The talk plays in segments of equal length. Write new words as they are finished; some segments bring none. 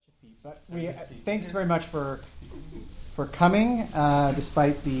But thanks very much for coming,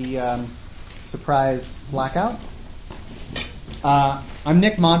 despite the surprise blackout. I'm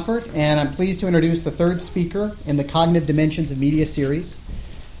Nick Montfort, and I'm pleased to introduce the third speaker in the Cognitive Dimensions of Media series.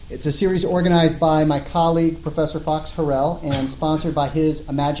 It's a series organized by my colleague, Professor Fox Harrell, and sponsored by his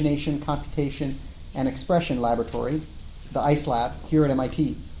Imagination, Computation, and Expression Laboratory, the ICE Lab, here at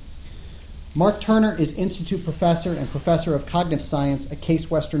MIT. Mark Turner is Institute Professor and Professor of Cognitive Science at Case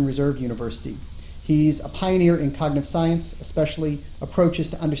Western Reserve University. He's a pioneer in cognitive science, especially approaches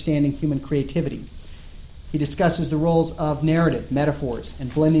to understanding human creativity. He discusses the roles of narrative, metaphors,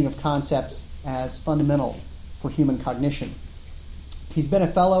 and blending of concepts as fundamental for human cognition. He's been a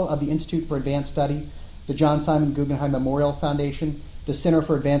fellow of the Institute for Advanced Study, the John Simon Guggenheim Memorial Foundation, the Center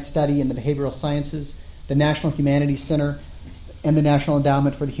for Advanced Study in the Behavioral Sciences, the National Humanities Center, and the National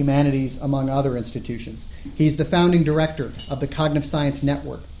Endowment for the Humanities, among other institutions. He's the founding director of the Cognitive Science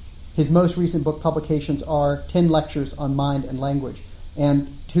Network. His most recent book publications are 10 lectures on mind and language and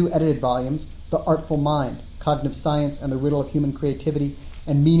 2 edited volumes, The Artful Mind, Cognitive Science and the Riddle of Human Creativity,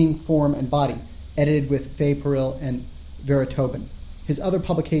 and Meaning, Form, and Body, edited with Faye Peril and Vera Tobin. His other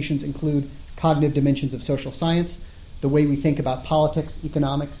publications include Cognitive Dimensions of Social Science, The Way We Think About Politics,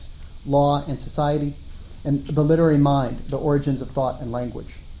 Economics, Law, and Society, and The Literary Mind, The Origins of Thought and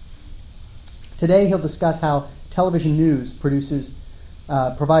Language. Today he'll discuss how television news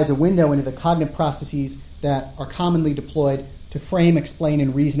provides a window into the cognitive processes that are commonly deployed to frame, explain,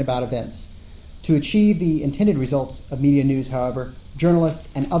 and reason about events. To achieve the intended results of media news, however,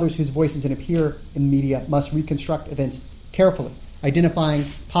 journalists and others whose voices appear in media must reconstruct events carefully, identifying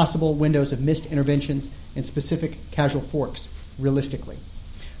possible windows of missed interventions and specific causal forks realistically.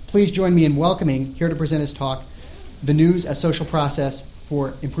 Please join me in welcoming, here to present his talk, The News as Social Process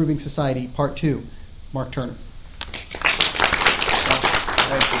for Improving Society, Part 2, Mark Turner.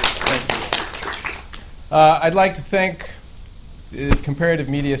 Thank you. I'd like to thank Comparative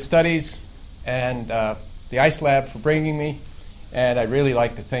Media Studies and the ICE Lab for bringing me, and I'd really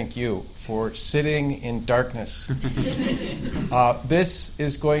like to thank you for sitting in darkness. This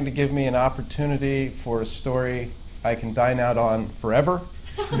is going to give me an opportunity for a story I can dine out on forever.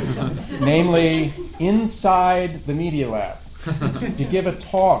 Namely, inside the Media Lab, to give a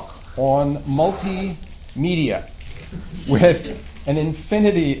talk on multimedia with an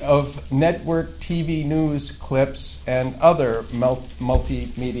infinity of network TV news clips and other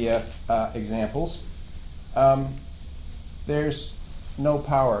multimedia examples. There's no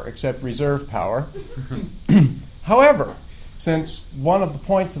power except reserve power. However, since one of the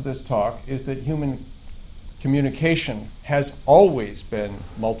points of this talk is that human communication has always been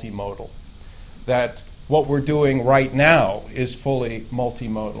multimodal, that what we're doing right now is fully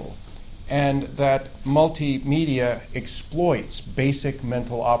multimodal, and that multimedia exploits basic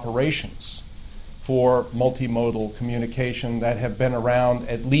mental operations for multimodal communication that have been around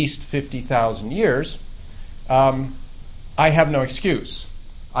at least 50,000 years, I have no excuse.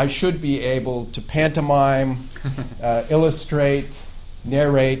 I should be able to pantomime, illustrate,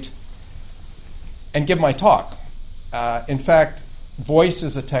 narrate, and give my talk. In fact, voice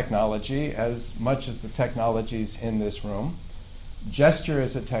is a technology as much as the technologies in this room. Gesture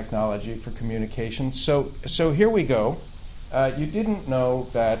is a technology for communication. So here we go. You didn't know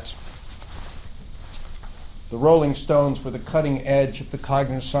that the Rolling Stones were the cutting edge of the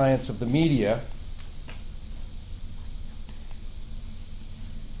cognitive science of the media.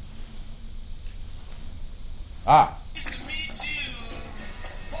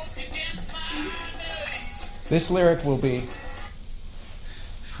 This lyric will be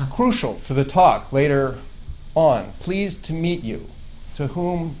crucial to the talk later on. Pleased to meet you. To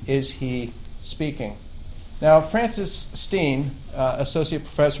whom is he speaking? Now, Francis Steen, Associate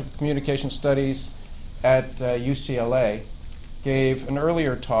Professor of Communication Studies at UCLA, gave an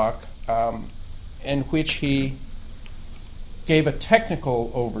earlier talk in which he gave a technical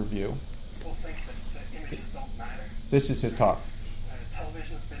overview. People think that images don't matter. This is his talk.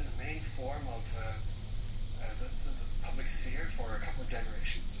 Television has been the main form of the public sphere for a couple of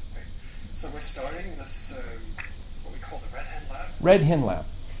generations. Right? So we're starting this, what we call the Red Hen Lab. Red Hen Lab.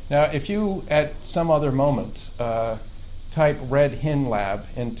 Now, if you, at some other moment, type Red Hen Lab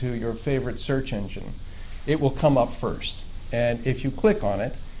into your favorite search engine, it will come up first. And if you click on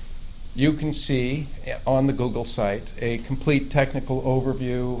it, you can see on the Google site a complete technical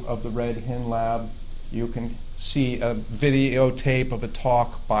overview of the Red Hen Lab. You can see a videotape of a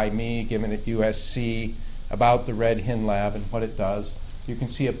talk by me given at USC about the Red Hen Lab and what it does. You can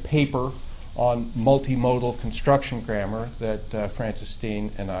see a paper on multimodal construction grammar that Francis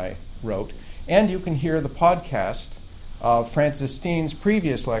Steen and I wrote. And you can hear the podcast of Francis Steen's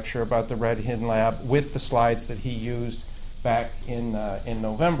previous lecture about the Red Hen Lab with the slides that he used back in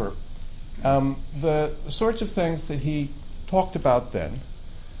November. The sorts of things that he talked about then,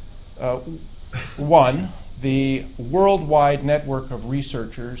 one, the worldwide network of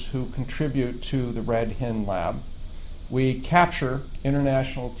researchers who contribute to the Red Hen Lab. We capture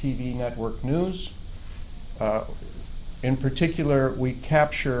international TV network news. In particular, we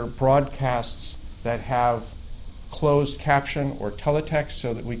capture broadcasts that have closed caption or teletext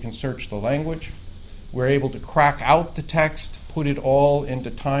so that we can search the language. We're able to crack out the text, put it all into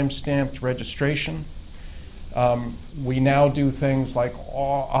time-stamped registration. We now do things like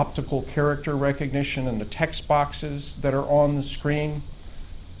optical character recognition in the text boxes that are on the screen.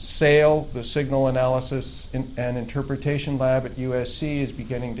 SAIL, the Signal Analysis and Interpretation Lab at USC, is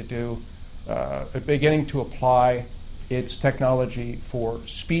beginning to apply its technology for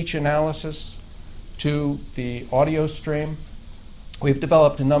speech analysis to the audio stream. We've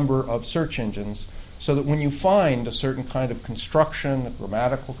developed a number of search engines so that when you find a certain kind of construction, a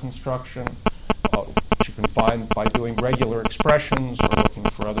grammatical construction, which you can find by doing regular expressions or looking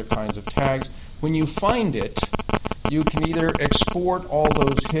for other kinds of tags, when you find it, you can either export all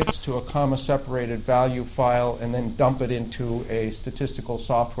those hits to a comma-separated value file and then dump it into a statistical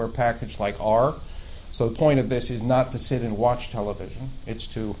software package like R. So the point of this is not to sit and watch television. It's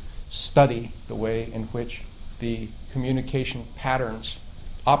to study the way in which the communication patterns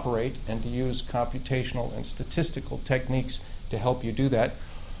operate and to use computational and statistical techniques to help you do that.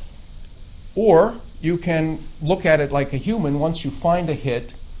 Or you can look at it like a human. Once you find a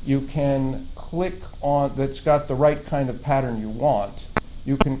hit, you can click on that's got the right kind of pattern you want.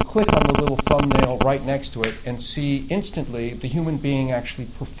 You can click on the little thumbnail right next to it and see instantly the human being actually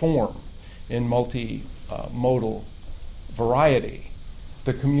perform in multimodal variety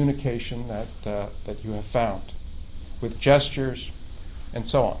the communication that you have found with gestures and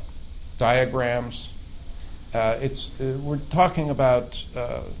so on, diagrams. We're talking about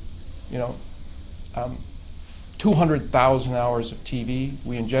 200,000 hours of TV.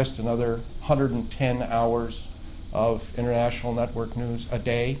 We ingest another 110 hours of international network news a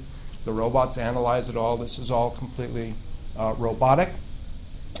day. The robots analyze it all. This is all completely robotic.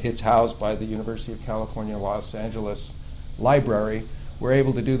 It's housed by the University of California, Los Angeles Library. We're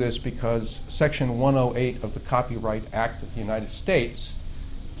able to do this because Section 108 of the Copyright Act of the United States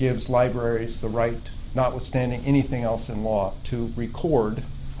gives libraries the right, notwithstanding anything else in law, to record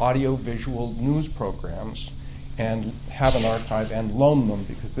audio-visual news programs and have an archive and loan them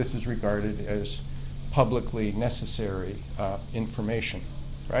because this is regarded as publicly necessary information,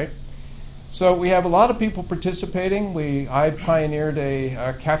 right? So we have a lot of people participating. I pioneered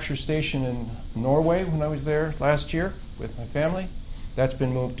a capture station in Norway when I was there last year with my family. That's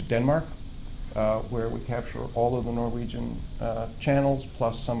been moved to Denmark, where we capture all of the Norwegian channels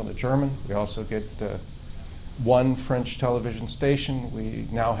plus some of the German. We also get one French television station. We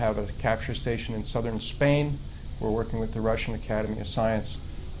now have a capture station in southern Spain. We're working with the Russian Academy of Science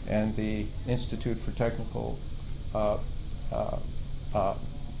and the Institute for Technical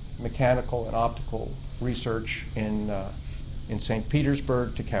Mechanical and Optical Research in St.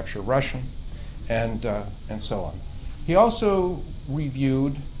 Petersburg to capture Russian, and so on. He also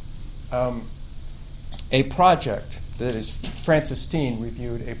reviewed a project that is, Francis Steen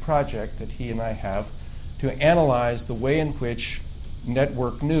reviewed a project that he and I have to analyze the way in which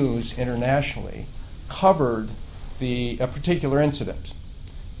network news internationally covered a particular incident,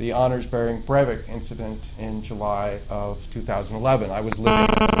 the Anders-Behring Breivik incident in July of 2011. I was living,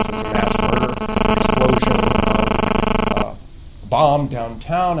 this was a mass murder, explosion of a bomb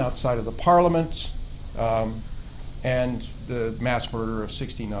downtown outside of the parliament, and the mass murder of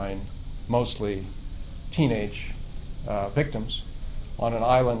 69, mostly teenage victims on an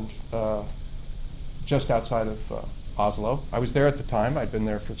island just outside of Oslo. I was there at the time. I'd been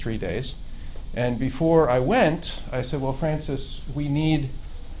there for 3 days. And before I went, I said, well, Francis, we need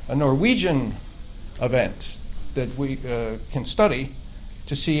a Norwegian event that we can study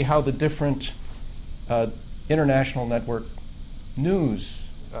to see how the different international network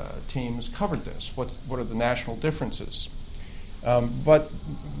news teams covered this. What are the national differences? But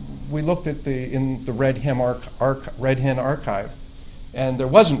we looked at in the Red Hen archive, and there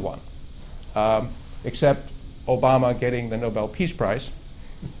wasn't one, except Obama getting the Nobel Peace Prize.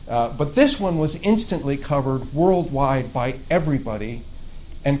 But this one was instantly covered worldwide by everybody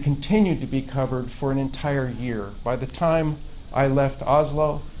and continued to be covered for an entire year. By the time I left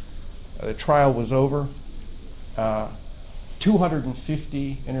Oslo, the trial was over.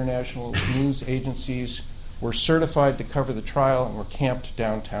 250 international news agencies were certified to cover the trial and were camped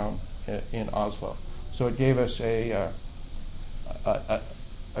downtown in Oslo. So it gave us a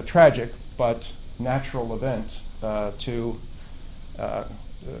a tragic but natural event to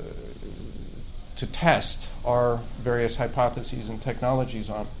test our various hypotheses and technologies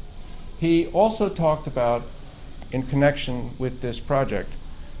on. He also talked about, in connection with this project,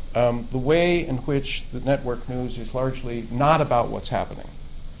 the way in which the network news is largely not about what's happening.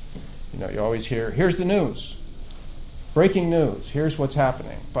 You know, you always hear, here's the news, breaking news, here's what's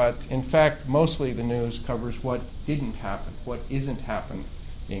happening. But in fact, mostly the news covers what didn't happen, what isn't happening,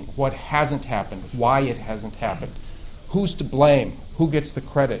 what hasn't happened, why it hasn't happened, who's to blame, who gets the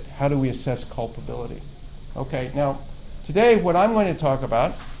credit, how do we assess culpability. Okay, now, today what I'm going to talk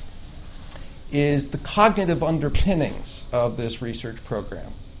about is the cognitive underpinnings of this research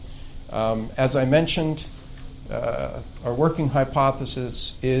program. As I mentioned, our working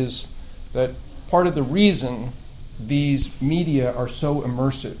hypothesis is that part of the reason these media are so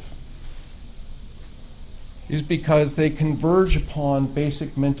immersive is because they converge upon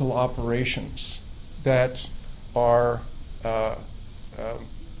basic mental operations that are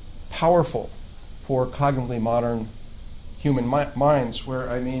powerful for cognitively modern human minds, where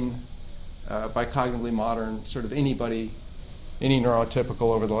I mean by cognitively modern, sort of anybody, any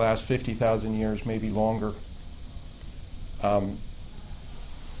neurotypical over the last 50,000 years, maybe longer.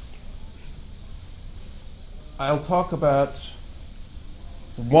 I'll talk about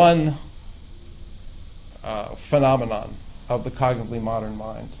one phenomenon of the cognitively modern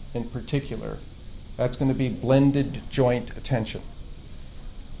mind in particular. That's going to be blended joint attention.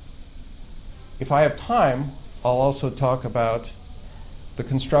 If I have time, I'll also talk about the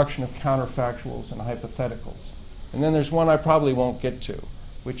construction of counterfactuals and hypotheticals. And then there's one I probably won't get to,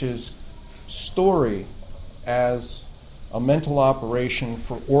 which is story as a mental operation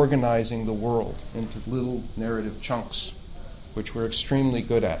for organizing the world into little narrative chunks, which we're extremely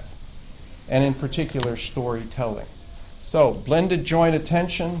good at, and in particular storytelling. So, blended joint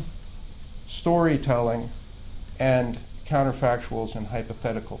attention, storytelling, and counterfactuals and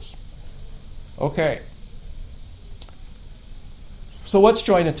hypotheticals. Okay. So what's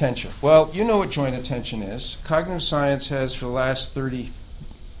joint attention? Well, you know what joint attention is. Cognitive science has, for the last 30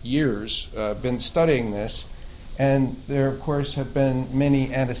 years, been studying this, and there, of course, have been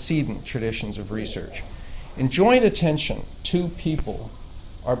many antecedent traditions of research. In joint attention, two people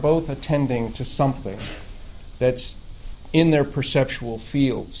are both attending to something that's in their perceptual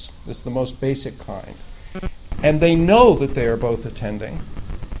fields. This is the most basic kind. And they know that they are both attending,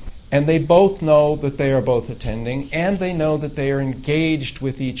 and they both know that they are both attending, and they know that they are engaged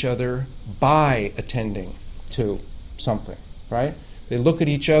with each other by attending to something, right? They look at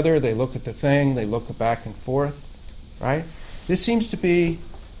each other, they look at the thing, they look back and forth, right? This seems to be,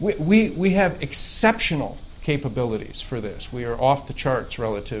 we have exceptional capabilities for this. We are off the charts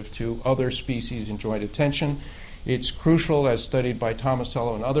relative to other species in joint attention. It's crucial, as studied by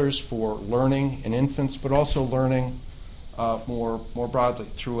Tomasello and others, for learning in infants, but also learning more broadly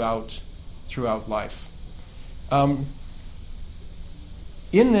throughout life.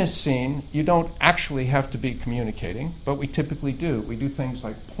 In this scene, you don't actually have to be communicating, but we typically do. We do things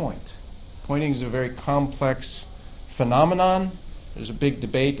like point. Pointing is a very complex phenomenon. There's a big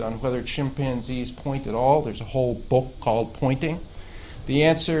debate on whether chimpanzees point at all. There's a whole book called Pointing. The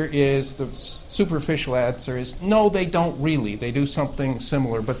answer is, the superficial answer is, no, they don't really. They do something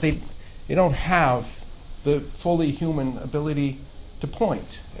similar, but they don't have the fully human ability to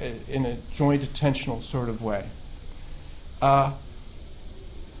point in a joint attentional sort of way.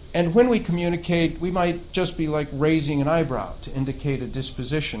 And when we communicate, we might just be like raising an eyebrow to indicate a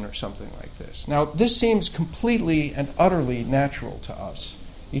disposition or something like this. Now, this seems completely and utterly natural to us.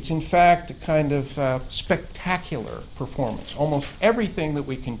 It's in fact a kind of spectacular performance. Almost everything that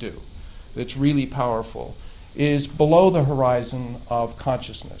we can do that's really powerful is below the horizon of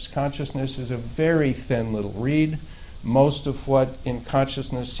consciousness. Consciousness is a very thin little reed. Most of what in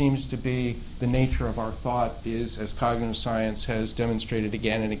consciousness seems to be the nature of our thought is, as cognitive science has demonstrated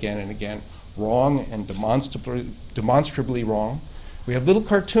again and again and again, wrong and demonstrably wrong. We have little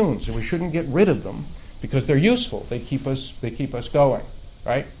cartoons, and we shouldn't get rid of them because they're useful. They keep us going,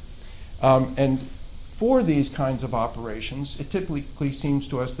 right? And for these kinds of operations, it typically seems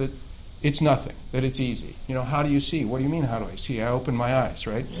to us that it's nothing, that it's easy. You know, how do you see? What do you mean, how do I see? I open my eyes,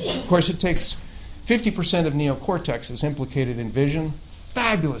 right? Of course, it takes 50% of neocortex is implicated in vision.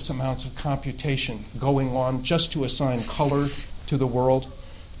 Fabulous amounts of computation going on just to assign color to the world,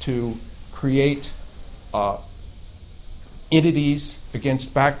 to create entities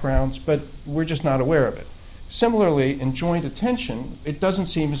against backgrounds, but we're just not aware of it. Similarly, in joint attention, it doesn't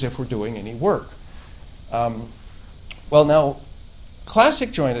seem as if we're doing any work. Well, now,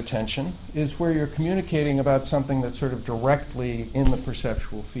 Classic joint attention is where you're communicating about something that's sort of directly in the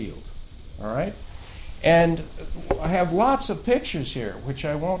perceptual field. All right? And I have lots of pictures here, which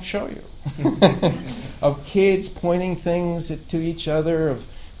I won't show you, of kids pointing things to each other, of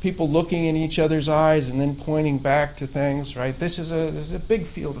people looking in each other's eyes and then pointing back to things, right? This is a big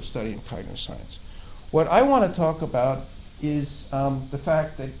field of study in cognitive science. What I want to talk about is the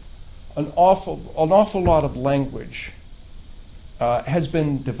fact that an awful lot of language has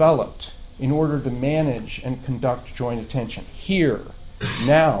been developed in order to manage and conduct joint attention. Here,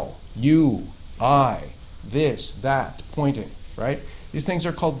 now, you, I, this, that, pointing, right? These things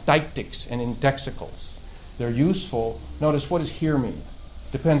are called deictics and indexicals. They're useful. Notice, what does here mean?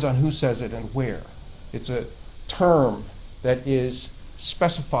 Depends on who says it and where. It's a term that is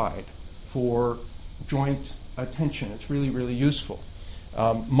specified for joint attention. It's really, really useful.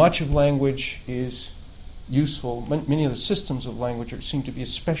 Much of language is useful. Many of the systems of language seem to be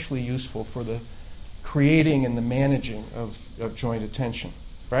especially useful for the creating and the managing of joint attention,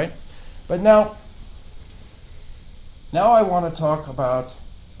 right? But now I want to talk about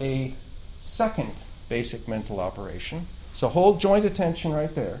a second basic mental operation. So hold joint attention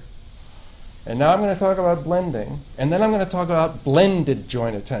right there. And now I'm going to talk about blending, and then I'm going to talk about blended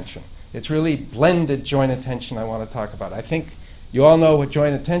joint attention. It's really blended joint attention I want to talk about. I think you all know what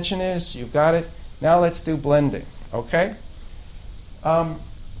joint attention is. You've got it. Now let's do blending, okay?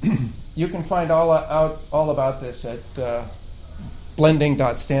 You can find all about this at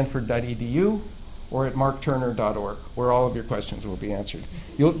blending.stanford.edu or at markturner.org, where all of your questions will be answered.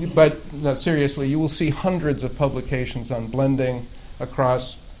 Seriously, you will see hundreds of publications on blending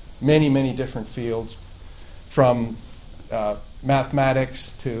across many, many different fields, from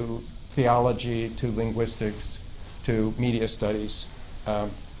mathematics to theology to linguistics to media studies.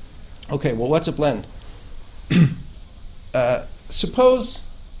 Okay, well, what's a blend? Suppose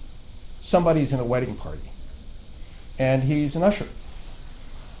somebody's in a wedding party, and he's an usher,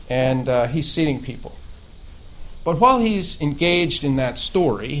 and he's seating people. But while he's engaged in that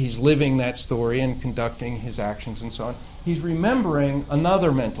story, he's living that story and conducting his actions and so on, he's remembering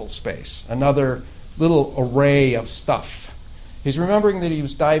another mental space, another little array of stuff. He's remembering that he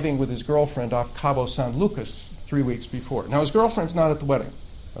was diving with his girlfriend off Cabo San Lucas 3 weeks before. Now, his girlfriend's not at the wedding,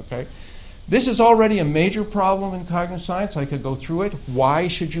 okay? This is already a major problem in cognitive science. I could go through it. Why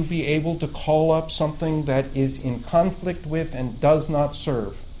should you be able to call up something that is in conflict with and does not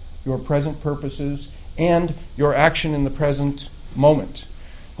serve your present purposes and your action in the present moment?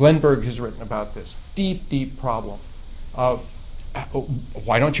 Glenberg has written about this. Deep, deep problem.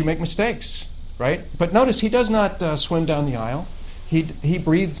 Why don't you make mistakes, right? But notice, he does not swim down the aisle. He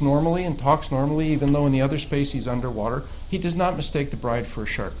breathes normally and talks normally, even though in the other space he's underwater. He does not mistake the bride for a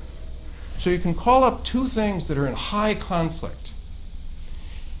shark. So you can call up two things that are in high conflict.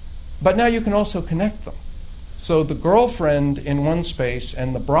 But now you can also connect them. So the girlfriend in one space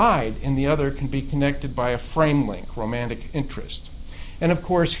and the bride in the other can be connected by a frame link, romantic interest. And of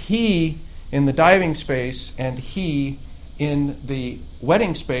course, he in the diving space and he in the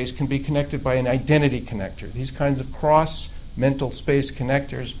wedding space can be connected by an identity connector. These kinds of cross-mental space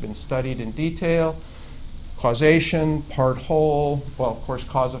connectors have been studied in detail. Causation, part-whole, well, of course,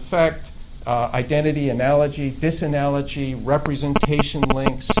 cause-effect, identity, analogy, disanalogy, representation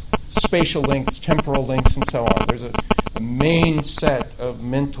links, spatial links, temporal links, and so on. There's a main set of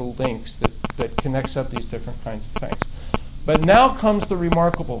mental links that connects up these different kinds of things. But now comes the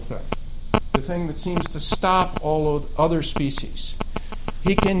remarkable thing, the thing that seems to stop all of other species.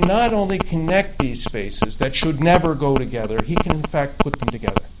 He can not only connect these spaces that should never go together, he can in fact put them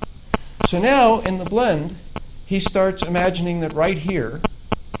together. So now in the blend, he starts imagining that right here,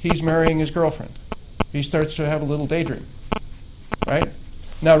 he's marrying his girlfriend. He starts to have a little daydream, right?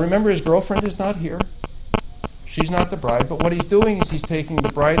 Now remember, his girlfriend is not here. She's not the bride, but what he's doing is he's taking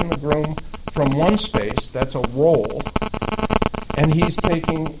the bride and the groom from one space, that's a role, and he's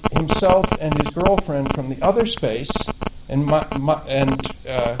taking himself and his girlfriend from the other space and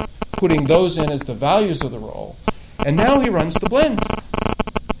putting those in as the values of the role. And now he runs the blend.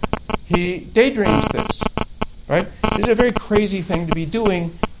 He daydreams this, right? This is a very crazy thing to be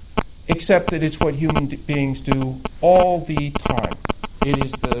doing, except that it's what human beings do all the time.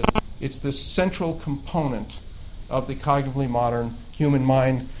 It's the central component of the cognitively modern human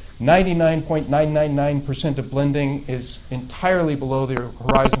mind. 99.999% of blending is entirely below the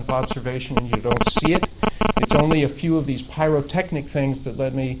horizon of observation, and you don't see it. It's only a few of these pyrotechnic things that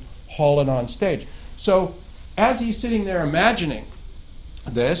let me haul it on stage. So as he's sitting there imagining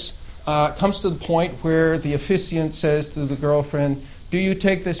this, comes to the point where the officiant says to the girlfriend, "Do you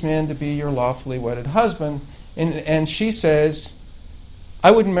take this man to be your lawfully wedded husband?" And she says,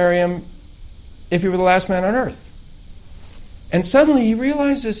 I wouldn't marry him if he were the last man on earth. And suddenly he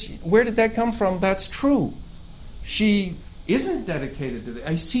realizes, where did that come from? That's true. She isn't dedicated to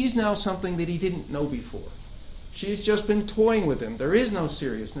he sees now something that he didn't know before. She's just been toying with him. There is no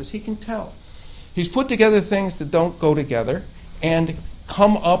seriousness. He can tell. He's put together things that don't go together and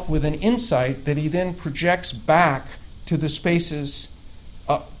come up with an insight that he then projects back to the spaces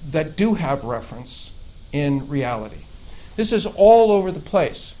that do have reference in reality. This is all over the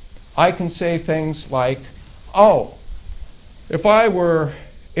place. I can say things like, oh, if I were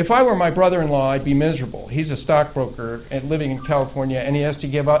my brother-in-law, I'd be miserable. He's a stockbroker and living in California, and he has to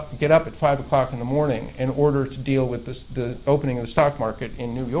get up at 5 o'clock in the morning in order to deal with the opening of the stock market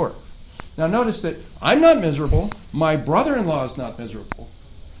in New York. Now notice that I'm not miserable. My brother-in-law is not miserable.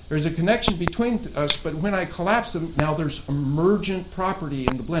 There's a connection between us, but when I collapse them, now there's emergent property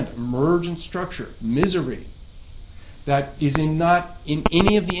in the blend, emergent structure, misery, that is not in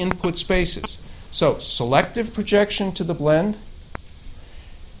any of the input spaces. So selective projection to the blend,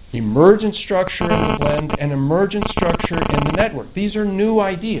 emergent structure in the blend, and emergent structure in the network. These are new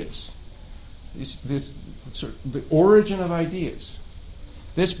ideas. The origin of ideas.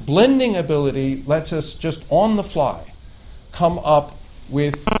 This blending ability lets us just on the fly come up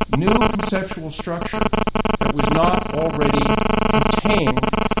with new conceptual structure that was not already contained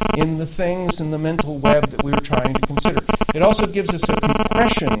in the things in the mental web that we were trying to consider. It also gives us a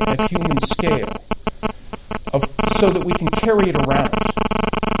compression at human scale so that we can carry it around.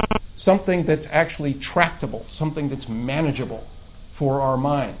 Something that's actually tractable, something that's manageable for our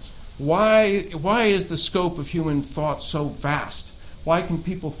minds. Why is the scope of human thought so vast? Why can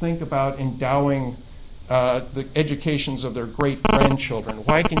people think about endowing the educations of their great-grandchildren?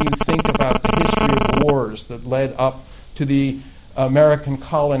 Why can you think about the history of wars that led up to the American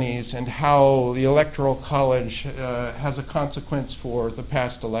colonies and how the Electoral College has a consequence for the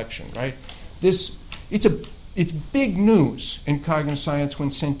past election, right? It's big news in cognitive science when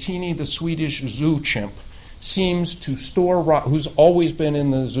Santini, the Swedish zoo chimp, seems to store who's always been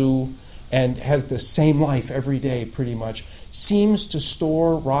in the zoo and has the same life every day pretty much, seems to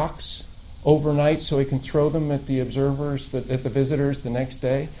store rocks overnight so he can throw them at the observers, at the visitors the next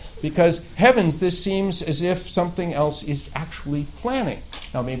day. Because, heavens, this seems as if something else is actually planning.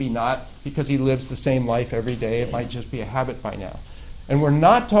 Now, maybe not, because he lives the same life every day. It might just be a habit by now. And we're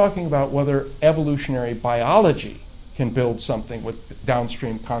not talking about whether evolutionary biology can build something with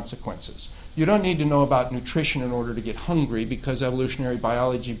downstream consequences. You don't need to know about nutrition in order to get hungry, because evolutionary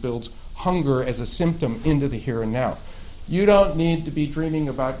biology builds hunger as a symptom into the here and now. You don't need to be dreaming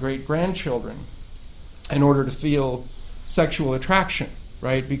about great-grandchildren in order to feel sexual attraction,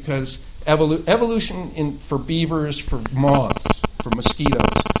 right? Because evolution for beavers, for moths, for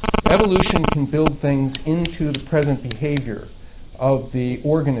mosquitoes, evolution can build things into the present behavior of the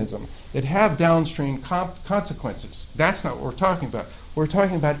organism that have downstream consequences. That's not what we're talking about. What we're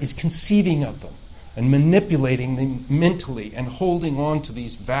talking about is conceiving of them and manipulating them mentally and holding on to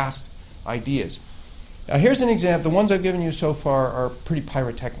these vast ideas. Now here's an example. The ones I've given you so far are pretty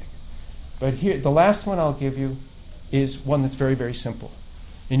pyrotechnic. But here, the last one I'll give you is one that's very, very simple.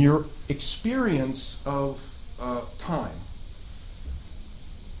 In your experience of time,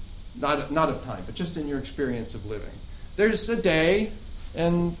 not of time, but just in your experience of living, there's a day,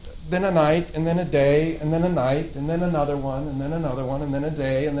 and then a night, and then a day, and then a night, and then another one, and then another one, and then a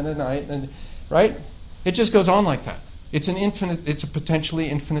day, and then a night, and right? It just goes on like that. It's a potentially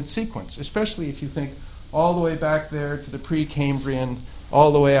infinite sequence, especially if you think all the way back there to the Precambrian,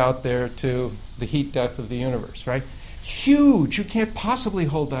 all the way out there to the heat death of the universe, right? Huge. You can't possibly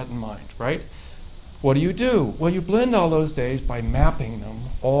hold that in mind, right? What do? Well, you blend all those days by mapping them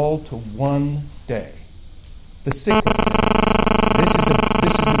all to one day. The cyclic day.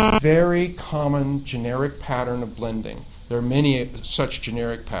 This is a very common generic pattern of blending. There are many such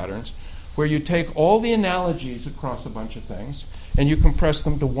generic patterns where you take all the analogies across a bunch of things and you compress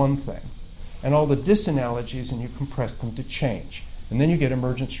them to one thing, and all the disanalogies and you compress them to change. And then you get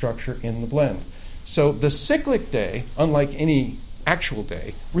emergent structure in the blend. So the cyclic day, unlike any actual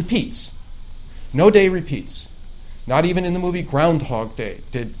day, repeats. No day repeats. Not even in the movie Groundhog Day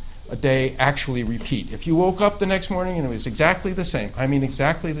did a day actually repeat. If you woke up the next morning and it was exactly the same,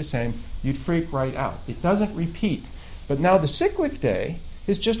 exactly the same, you'd freak right out. It doesn't repeat. But now the cyclic day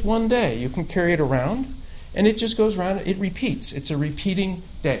is just one day. You can carry it around, and it just goes around. It repeats. It's a repeating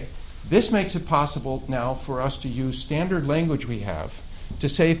day. This makes it possible now for us to use standard language we have to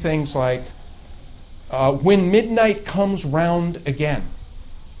say things like, when midnight comes round again,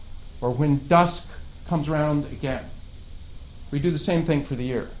 or when dusk comes round again. We do the same thing for the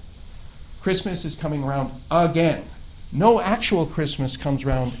year. Christmas is coming around again. No actual Christmas comes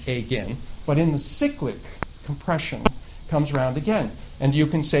round again, but in the cyclic compression comes round again. And you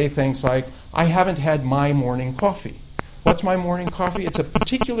can say things like, I haven't had my morning coffee. What's my morning coffee? It's a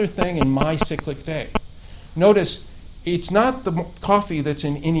particular thing in my cyclic day. Notice, it's not the coffee that's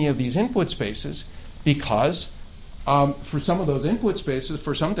in any of these input spaces, because for some of those input spaces,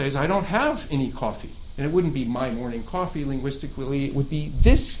 for some days, I don't have any coffee. And it wouldn't be my morning coffee linguistically, it would be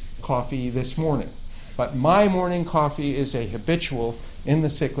this coffee this morning. But my morning coffee is a habitual in the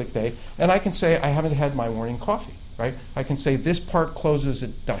cyclic day, and I can say I haven't had my morning coffee, right? I can say this park closes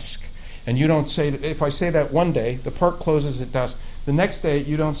at dusk. And you don't say, if I say that one day, the park closes at dusk. The next day,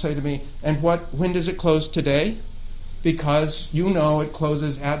 you don't say to me, and when does it close today? Because you know it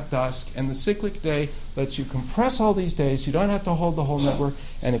closes at dusk, and the cyclic day lets you compress all these days. You don't have to hold the whole network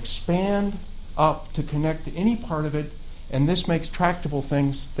and expand up to connect to any part of it, and this makes tractable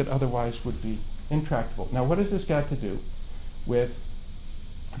things that otherwise would be intractable. Now, what has this got to do with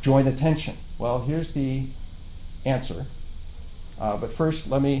joint attention? Well, here's the answer. But first,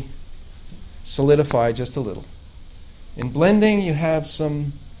 let me solidify just a little. In blending, you have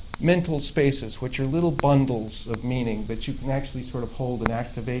some mental spaces, which are little bundles of meaning that you can actually sort of hold and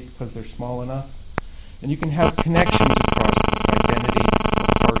activate because they're small enough. And you can have connections across them, identity,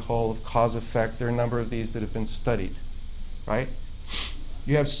 of part whole, of cause-effect. There are a number of these that have been studied, right?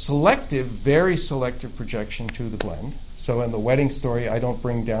 You have selective, very selective projection to the blend. So in the wedding story, I don't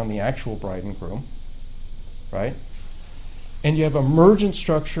bring down the actual bride and groom, right? And you have emergent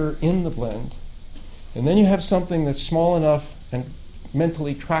structure in the blend. And then you have something that's small enough and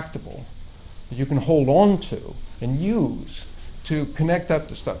mentally tractable that you can hold on to and use to connect up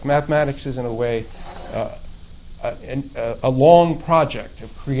to stuff. Mathematics is, in a way, a long project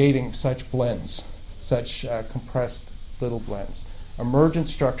of creating such blends, such compressed little blends. Emergent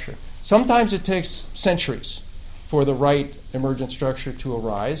structure. Sometimes it takes centuries for the right emergent structure to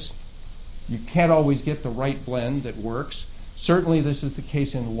arise. You can't always get the right blend that works. Certainly this is the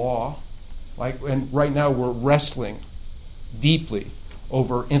case in law. And right now we're wrestling deeply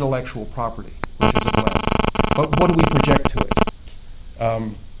over intellectual property, which is a blend. But what do we project to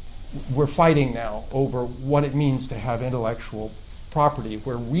it? We're fighting now over what it means to have intellectual property,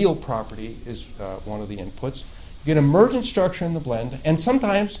 where real property is one of the inputs. You get emergent structure in the blend, and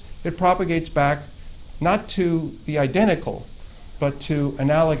sometimes it propagates back not to the identical, but to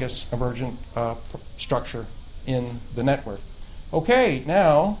analogous emergent structure in the network. Okay,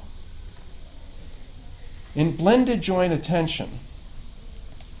 now, in blended joint attention,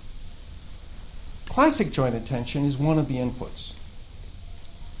 classic joint attention is one of the inputs.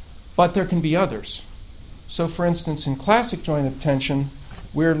 But there can be others. So, for instance, in classic joint attention,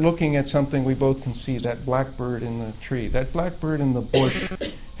 we're looking at something we both can see, that blackbird in the tree. That blackbird in the bush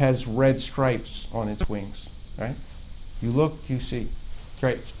has red stripes on its wings, right? You look, you see.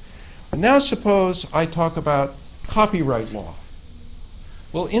 Great. And now suppose I talk about copyright law.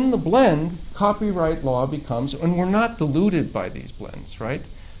 Well, in the blend, copyright law becomes, and we're not deluded by these blends, right?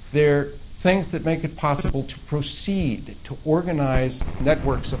 They're things that make it possible to proceed, to organize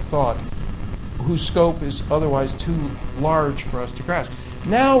networks of thought whose scope is otherwise too large for us to grasp.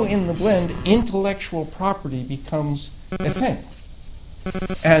 Now in the blend, intellectual property becomes a thing.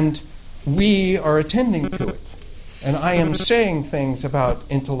 And we are attending to it. And I am saying things about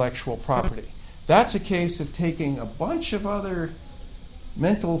intellectual property. That's a case of taking a bunch of other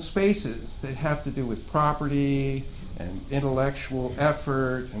mental spaces that have to do with property and intellectual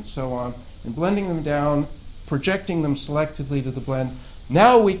effort and so on, and blending them down, projecting them selectively to the blend.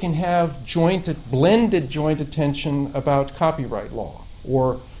 Now we can have blended joint attention about copyright law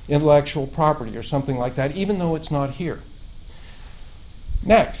or intellectual property or something like that, even though it's not here.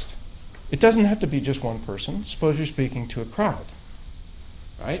 Next, it doesn't have to be just one person. Suppose you're speaking to a crowd,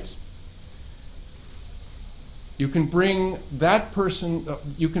 right? You can bring that person,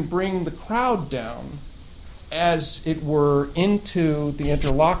 you can bring the crowd down as it were into the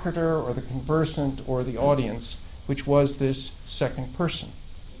interlocutor or the conversant or the audience, which was this second person.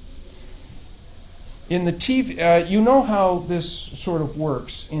 In the TV, you know how this sort of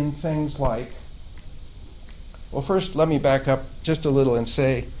works in things like, well, first let me back up just a little and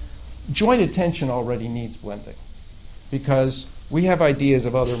say joint attention already needs blending because we have ideas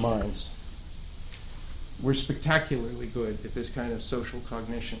of other minds. We're spectacularly good at this kind of social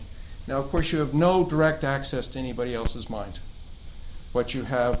cognition. Now, of course, you have no direct access to anybody else's mind. What you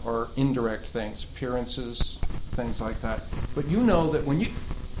have are indirect things, appearances, things like that. But you know that when you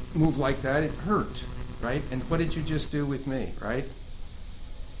move like that, it hurt, right? And what did you just do with me, right?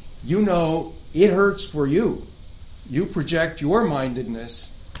 You know it hurts for you. You project your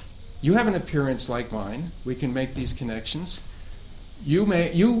mindedness you have an appearance like mine. We can make these connections.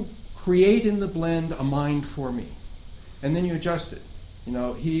 You create in the blend a mind for me, and then you adjust it.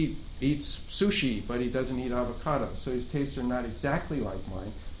 He eats sushi, but he doesn't eat avocado, so his tastes are not exactly like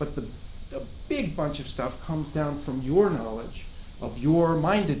mine. But the big bunch of stuff comes down from your knowledge of your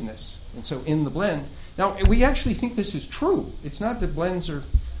mindedness, and so in the blend. Now, we actually think this is true. It's not that blends are,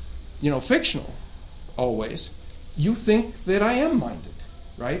 fictional always. You think that I am minded,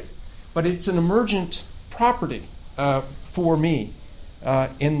 right? But it's an emergent property for me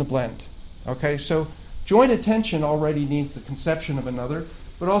in the blend. Okay, so joint attention already needs the conception of another,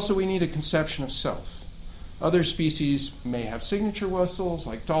 but also we need a conception of self. Other species may have signature whistles,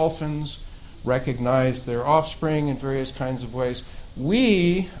 like dolphins, recognize their offspring in various kinds of ways.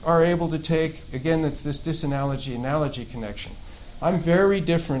 We are able to take, again, it's this disanalogy-analogy connection. I'm very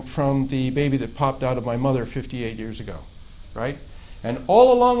different from the baby that popped out of my mother 58 years ago, right? And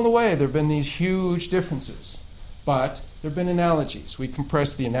all along the way, there have been these huge differences. But there have been analogies. We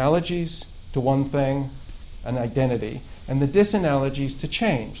compress the analogies to one thing, an identity, and the disanalogies to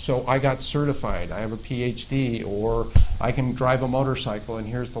change. So I got certified, I have a PhD, or I can drive a motorcycle, and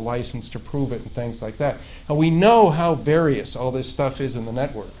here's the license to prove it, and things like that. And we know how various all this stuff is in the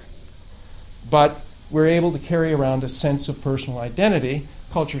network. But we're able to carry around a sense of personal identity.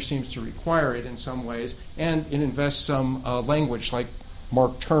 Culture seems to require it in some ways, and it invests some language, like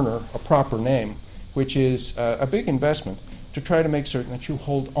Mark Turner, a proper name, which is a big investment to try to make certain that you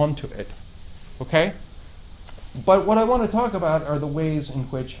hold on to it. Okay? But what I want to talk about are the ways in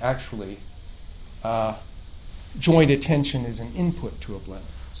which actually joint attention is an input to a blend.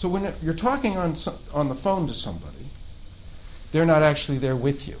 So when you're talking on the phone to somebody, they're not actually there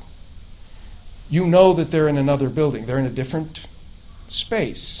with you. You know that they're in another building. They're in a different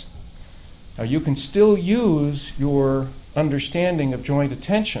space. Now, you can still use your understanding of joint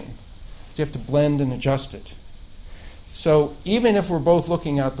attention. You have to blend and adjust it. So even if we're both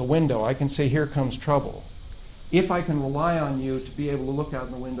looking out the window, I can say, here comes trouble. If I can rely on you to be able to look out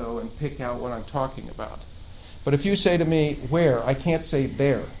in the window and pick out what I'm talking about. But if you say to me, where, I can't say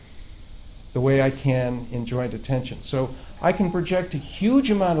there the way I can in joint attention. So I can project a huge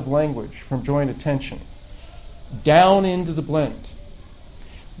amount of language from joint attention down into the blend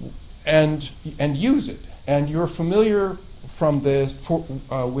and use it. And you're familiar from this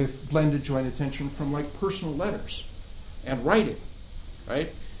with blended joint attention from like personal letters and writing, right?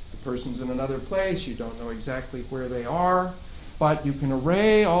 The person's in another place, you don't know exactly where they are, but you can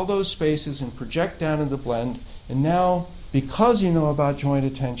array all those spaces and project down in the blend, and now, because you know about joint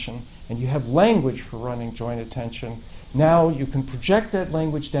attention, and you have language for running joint attention, now you can project that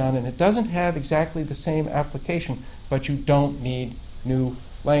language down, and it doesn't have exactly the same application, but you don't need new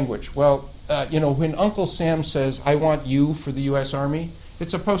language. Well, when Uncle Sam says, I want you for the U.S. Army,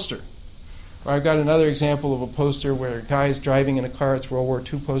 it's a poster. Or I've got another example of a poster where a guy is driving in a car, it's a World War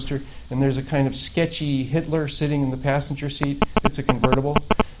II poster, and there's a kind of sketchy Hitler sitting in the passenger seat. It's a convertible.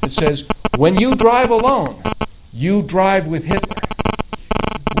 It says, when you drive alone, you drive with Hitler.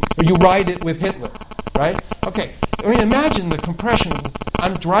 Or you ride it with Hitler, right? Okay, I mean, imagine the compression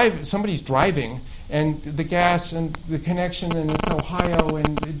of, somebody's driving, and the gas and the connection, and it's Ohio,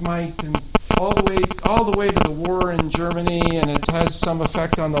 and it might, and all the way to the war in Germany, and it has some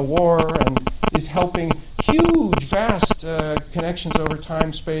effect on the war, and is helping huge, vast connections over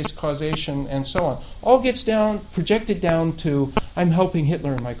time, space, causation, and so on. All gets projected down to, I'm helping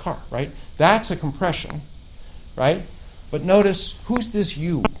Hitler in my car, right? That's a compression, right? But notice, who's this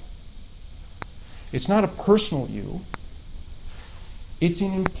you? It's not a personal you. It's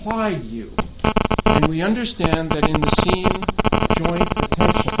an implied you. And we understand that in the scene joint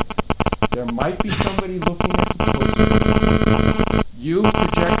attention, there might be somebody looking at the poster. You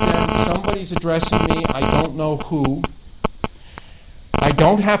project them, somebody's addressing me, I don't know who. I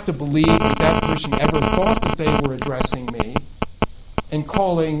don't have to believe that person ever thought that they were addressing me and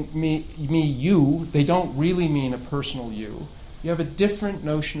calling me you. They don't really mean a personal you. You have a different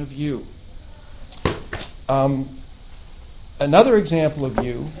notion of you. Another example of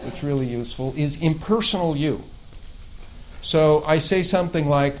you that's really useful is impersonal you. So I say something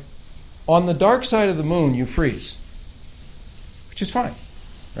like, on the dark side of the moon, you freeze, which is fine,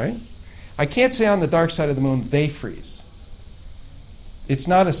 right? I can't say on the dark side of the moon, they freeze. It's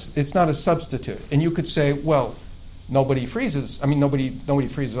not a substitute. And you could say, well, nobody freezes. I mean, nobody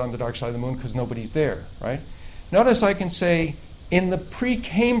freezes on the dark side of the moon because nobody's there, right? Notice I can say, in the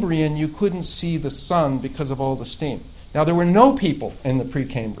Precambrian, you couldn't see the sun because of all the steam. Now, there were no people in the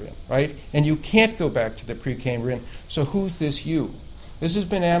Precambrian, right? And you can't go back to the Precambrian. So who's this you? This has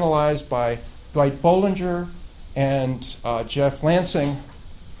been analyzed by Dwight Bollinger and Jeff Lansing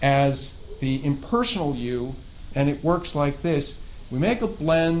as the impersonal you, and it works like this. We make a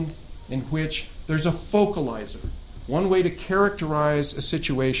blend in which there's a focalizer. One way to characterize a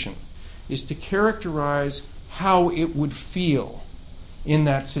situation is to characterize how it would feel in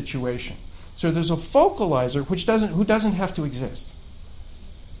that situation. So there's a focalizer who doesn't have to exist.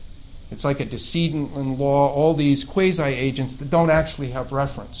 It's like a decedent in law, all these quasi-agents that don't actually have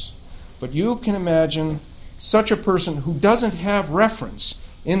reference. But you can imagine such a person who doesn't have reference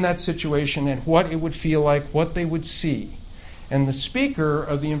in that situation and what it would feel like, what they would see. And the speaker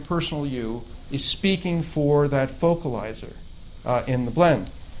of the impersonal you is speaking for that focalizer in the blend.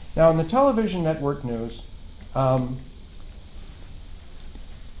 Now, in the television network news,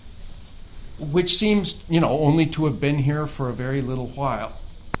 which seems, only to have been here for a very little while,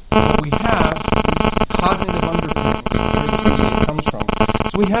 what we have is cognitive underpinnings where this media comes from.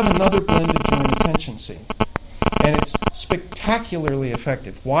 So we have another blended joint attention scene. And it's spectacularly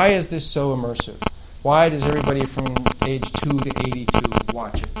effective. Why is this so immersive? Why does everybody from age 2 to 82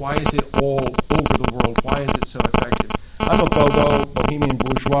 watch it? Why is it all over the world? Why is it so effective? I'm a bobo, bohemian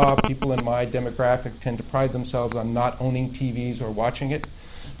bourgeois. People in my demographic tend to pride themselves on not owning TVs or watching it.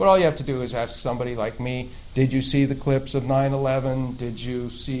 But all you have to do is ask somebody like me, did you see the clips of 9/11? Did you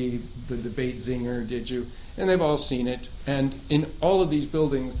see the debate zinger? Did you? And they've all seen it. And in all of these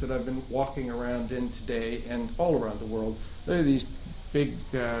buildings that I've been walking around in today and all around the world, there are these big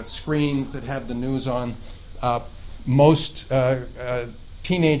screens that have the news on. Most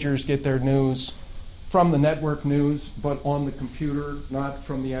teenagers get their news from the network news, but on the computer, not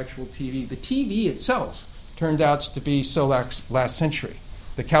from the actual TV. The TV itself turned out to be so last century.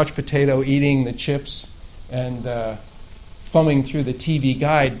 The couch potato eating the chips and thumbing through the TV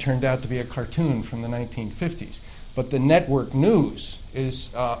guide turned out to be a cartoon from the 1950s. But the network news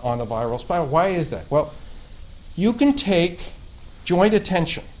is on a viral spiral. Why is that? Well, you can take joint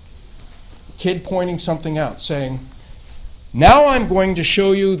attention, kid pointing something out, saying, now I'm going to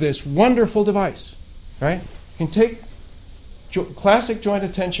show you this wonderful device, right? You can take classic joint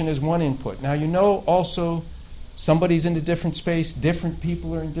attention as one input. Now, also somebody's in a different space, different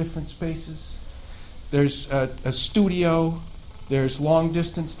people are in different spaces. There's a studio, there's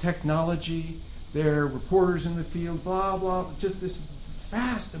long-distance technology, there are reporters in the field, blah, blah, just this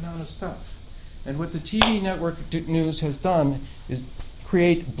vast amount of stuff. And what the TV network news has done is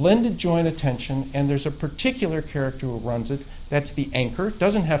create blended joint attention, and there's a particular character who runs it. That's the anchor. It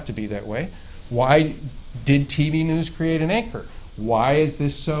doesn't have to be that way. Why did TV news create an anchor? Why is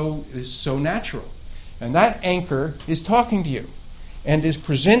this so natural? And that anchor is talking to you and is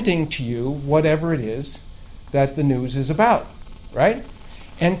presenting to you whatever it is that the news is about, right?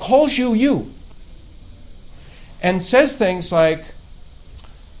 And calls you. And says things like,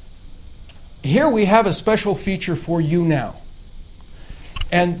 here we have a special feature for you now.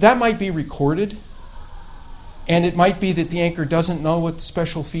 And that might be recorded, and it might be that the anchor doesn't know what the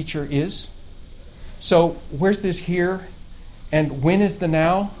special feature is. So where's this here? And when is the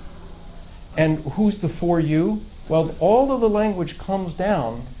now? And who's the for you? Well, all of the language comes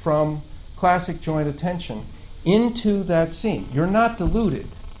down from classic joint attention into that scene. You're not deluded.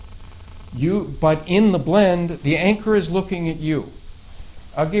 But in the blend, the anchor is looking at you.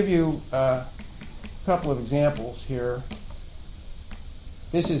 I'll give you a couple of examples here.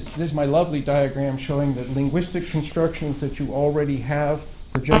 This is my lovely diagram showing the linguistic constructions that you already have.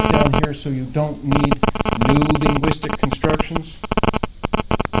 Project down here so you don't need new linguistic constructions.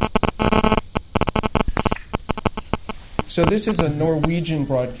 So this is a Norwegian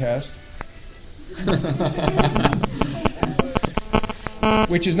broadcast,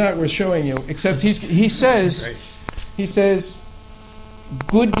 which is not worth showing you, except he says,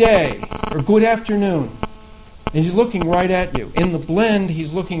 good day or good afternoon. And he's looking right at you. In the blend,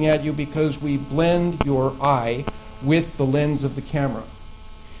 he's looking at you because we blend your eye with the lens of the camera.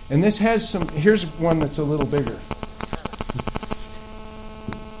 And this has here's one that's a little bigger.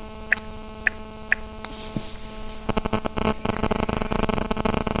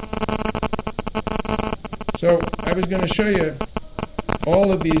 So I was going to show you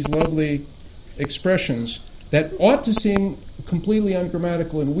all of these lovely expressions that ought to seem completely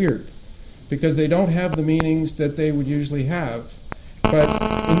ungrammatical and weird because they don't have the meanings that they would usually have.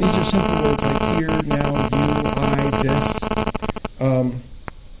 And these are simple words like here, now, you, I, this. There are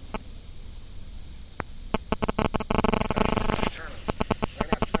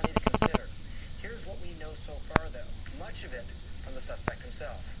not plenty to consider. Here's what we know so far, though. Much of it from the suspect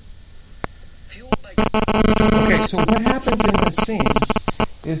himself. Fueled by... Okay, so what happens in this scene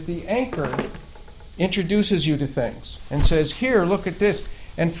is the anchor introduces you to things and says, here, look at this.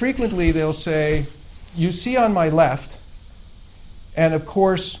 And frequently they'll say, you see on my left, And of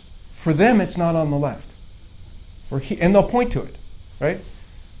course, for them, it's not on the left. And they'll point to it, right?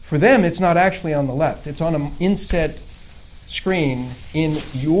 For them, it's not actually on the left. It's on an inset screen in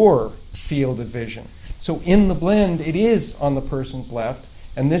your field of vision. So in the blend, it is on the person's left,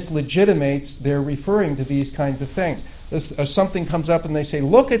 and this legitimates their referring to these kinds of things. Something comes up and they say,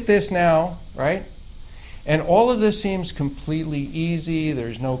 look at this now, right? And all of this seems completely easy.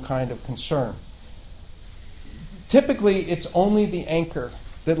 There's no kind of concern. Typically, it's only the anchor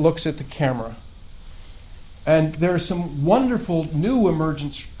that looks at the camera. And there are some wonderful new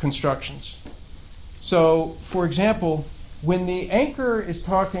emergent constructions. So, for example, when the anchor is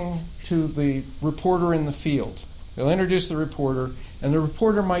talking to the reporter in the field, they'll introduce the reporter, and the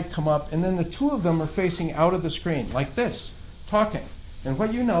reporter might come up, and then the two of them are facing out of the screen, like this, talking. And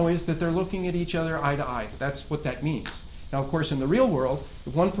what you know is that they're looking at each other eye to eye. That's what that means. Now, of course, in the real world,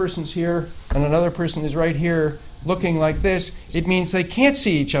 if one person's here and another person is right here looking like this, it means they can't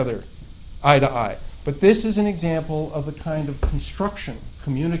see each other eye to eye. But this is an example of the kind of construction,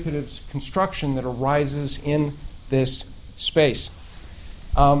 communicative construction that arises in this space.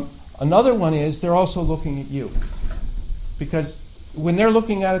 Another one is they're also looking at you. Because when they're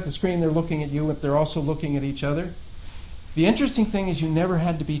looking out at the screen, they're looking at you, but they're also looking at each other. The interesting thing is you never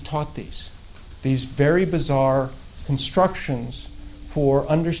had to be taught these very bizarre constructions for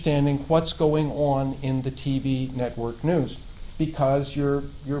understanding what's going on in the TV network news, because you're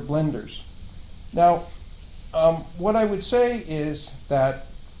blenders. Now, what I would say is that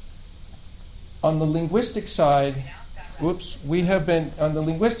on the linguistic side, we have been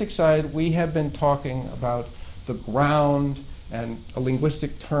talking about the ground and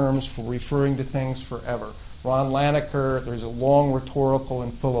linguistic terms for referring to things forever. Ron Lanneker, there's a long rhetorical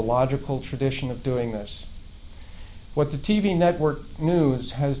and philological tradition of doing this. What the TV network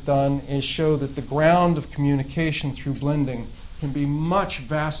news has done is show that the ground of communication through blending can be much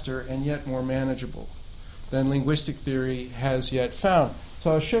vaster and yet more manageable than linguistic theory has yet found.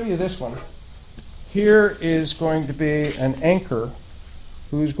 So I'll show you this one. Here is going to be an anchor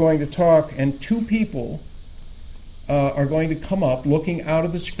who's going to talk, and two people are going to come up looking out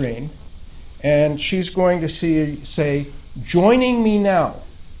of the screen, and she's going to say, joining me now.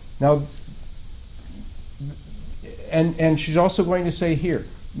 Now, and she's also going to say here,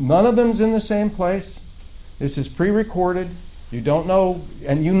 none of them's in the same place. This is pre-recorded. You don't know,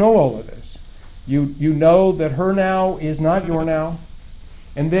 and you know all of this. You know that her now is not your now.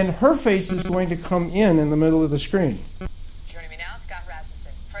 And then her face is going to come in the middle of the screen. Joining me now, Scott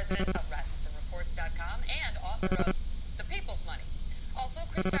Rasmussen, president of RasmussenReports.com and author of The People's Money. Also,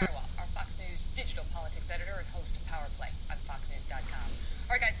 Chris Stirewalt, our Fox News digital politics editor and host of Power Play on FoxNews.com.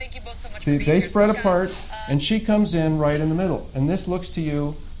 All right, guys, thank you both so much for being here. They spread apart, and she comes in right in the middle. And this looks to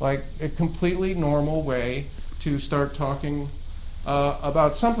you like a completely normal way to start talking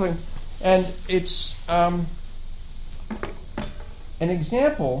about something. And it's an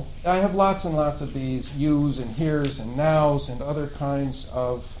example. I have lots and lots of these yous and heres and nows and other kinds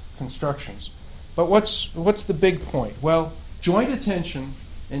of constructions. But what's the big point? Well, joint attention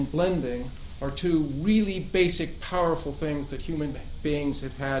and blending are two really basic, powerful things that human beings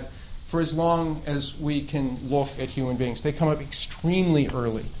have had for as long as we can look at human beings. They come up extremely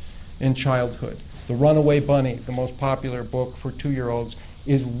early in childhood. The Runaway Bunny, the most popular book for 2-year-olds,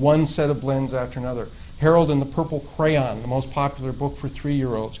 is one set of blends after another. Harold and the Purple Crayon, the most popular book for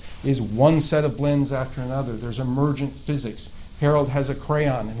 3-year-olds, is one set of blends after another. There's emergent physics. Harold has a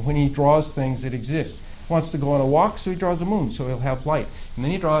crayon, and when he draws things, it exists. He wants to go on a walk, so he draws a moon, so he'll have light. And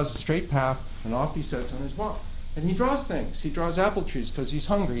then he draws a straight path, and off he sets on his walk. And he draws things. He draws apple trees because he's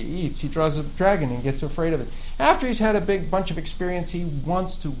hungry. He eats. He draws a dragon and gets afraid of it. After he's had a big bunch of experience, he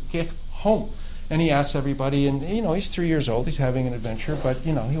wants to get home. And he asks everybody, and he's 3 years old. He's having an adventure, but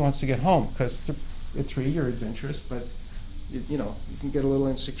he wants to get home because at 3 you're adventurous, but you can get a little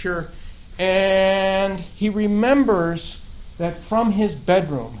insecure. And he remembers that from his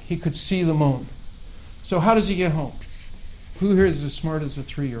bedroom he could see the moon. So how does he get home? Who here is as smart as a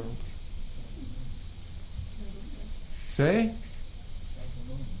 3-year-old? Say?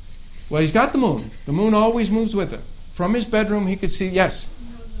 Well, he's got the moon. The moon always moves with him. From his bedroom he could see, yes.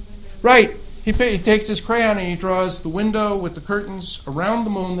 Right. He takes his crayon and he draws the window with the curtains around the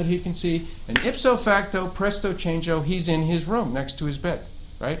moon that he can see, and ipso facto, presto changeo, he's in his room next to his bed.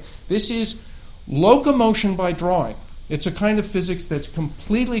 Right? This is locomotion by drawing. It's a kind of physics that's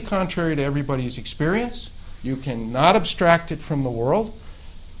completely contrary to everybody's experience. You cannot abstract it from the world.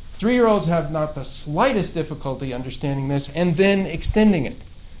 3-year-olds have not the slightest difficulty understanding this and then extending it.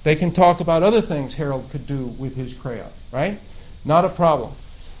 They can talk about other things Harold could do with his crayon. Right? Not a problem.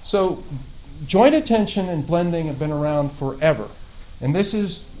 So joint attention and blending have been around forever. And this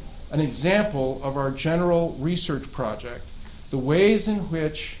is an example of our general research project, the ways in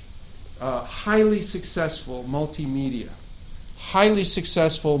which highly successful multimedia, highly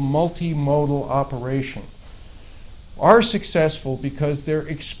successful multimodal operation are successful because they're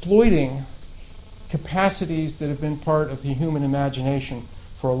exploiting capacities that have been part of the human imagination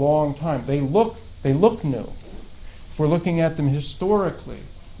for a long time. They look new. If we're looking at them historically,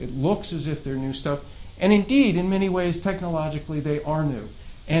 it looks as if they're new stuff. And indeed, in many ways, technologically, they are new.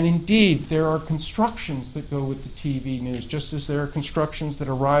 And indeed, there are constructions that go with the TV news, just as there are constructions that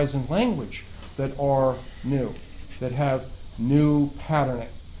arise in language that are new, that have new patterning,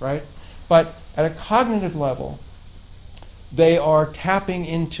 right? But at a cognitive level, they are tapping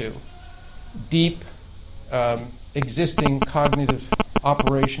into deep existing cognitive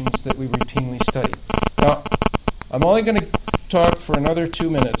operations that we routinely study. Now, I'm only going to talk for another 2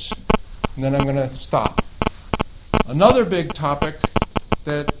 minutes, and then I'm going to stop. Another big topic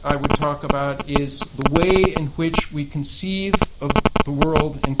that I would talk about is the way in which we conceive of the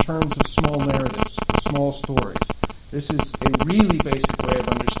world in terms of small narratives, small stories. This is a really basic way of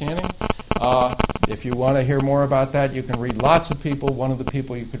understanding. If you want to hear more about that, you can read lots of people. One of the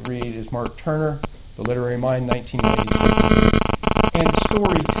people you could read is Mark Turner, The Literary Mind, 1996. And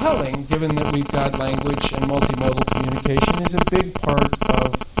storytelling, given that we've got language and multimodal communication, is a big part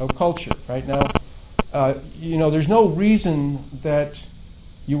of culture. Right now, there's no reason that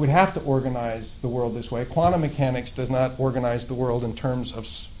you would have to organize the world this way. Quantum mechanics does not organize the world in terms of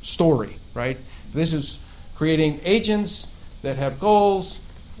story, right? This is creating agents that have goals,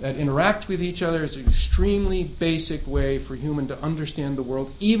 that interact with each other. Is an extremely basic way for human to understand the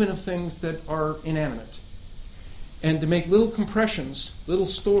world, even of things that are inanimate. And to make little compressions,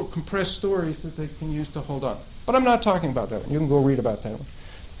 compressed stories that they can use to hold on. But I'm not talking about that one. You can go read about that one.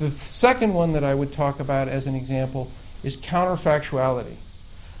 The second one that I would talk about as an example is counterfactuality.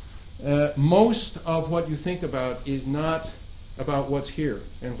 Most of what you think about is not about what's here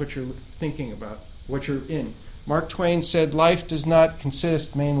and what you're thinking about, what you're in. Mark Twain said, life does not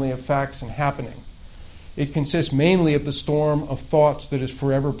consist mainly of facts and happening. It consists mainly of the storm of thoughts that is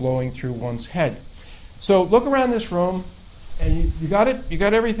forever blowing through one's head. So look around this room, and you got it? You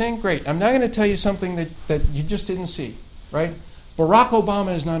got everything? Great. I'm now going to tell you something that you just didn't see, right? Barack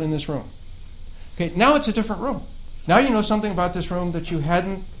Obama is not in this room. Okay, now it's a different room. Now you know something about this room that you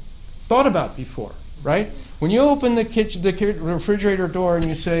hadn't thought about before, right? When you open the refrigerator door and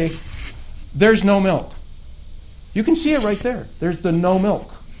you say, there's no milk, you can see it right there. There's the no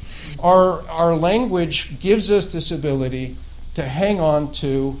milk. Our language gives us this ability to hang on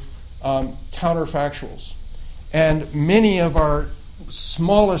to counterfactuals. And many of our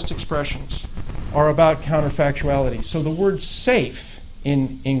smallest expressions are about counterfactuality. So the word safe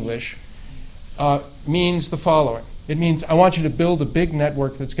in English means the following. It means I want you to build a big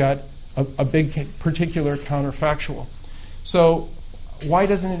network that's got a big particular counterfactual. So why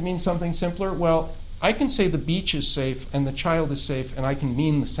doesn't it mean something simpler? Well, I can say the beach is safe and the child is safe, and I can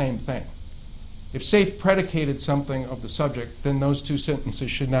mean the same thing. If safe predicated something of the subject, then those two sentences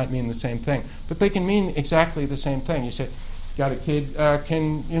should not mean the same thing. But they can mean exactly the same thing. You say, got a kid,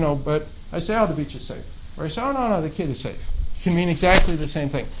 but I say, oh, the beach is safe. Or I say, oh, no, the kid is safe. It can mean exactly the same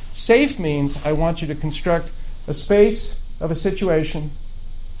thing. Safe means I want you to construct a space of a situation.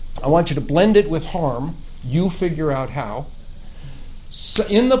 I want you to blend it with harm. You figure out how. So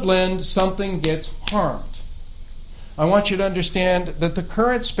in the blend, something gets harmed. I want you to understand that the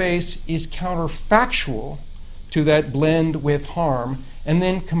current space is counterfactual to that blend with harm, and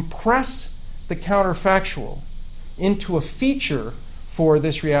then compress the counterfactual into a feature for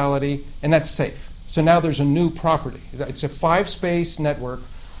this reality, and that's safe. So now there's a new property. It's a 5-space network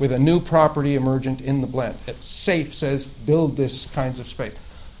with a new property emergent in the blend. It's safe says build this kinds of space.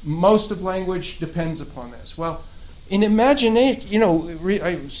 Most of language depends upon this. Well, in imagination,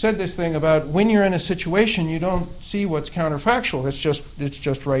 I said this thing about when you're in a situation, you don't see what's counterfactual. It's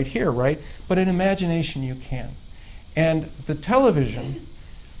just right here, right? But in imagination, you can. And the television,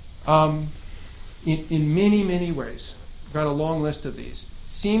 in many, many ways, I've got a long list of these,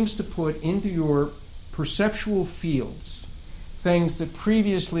 seems to put into your perceptual fields things that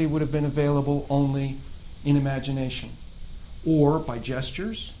previously would have been available only in imagination, or by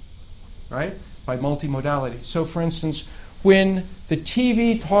gestures, right? By multimodality. So, for instance, when the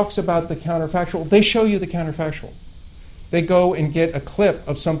TV talks about the counterfactual, they show you the counterfactual. They go and get a clip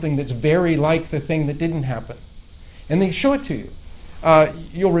of something that's very like the thing that didn't happen, and they show it to you.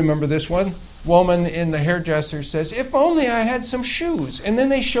 You'll remember this one. Woman in the hairdresser says, if only I had some shoes. And then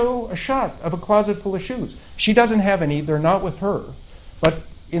they show a shot of a closet full of shoes. She doesn't have any. They're not with her. But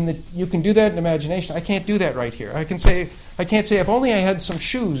you can do that in imagination. I can't do that right here. I can I can't say, if only I had some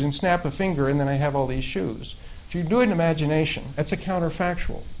shoes and snap a finger and then I have all these shoes. If you do it in imagination, that's a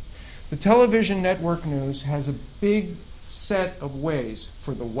counterfactual. The television network news has a big set of ways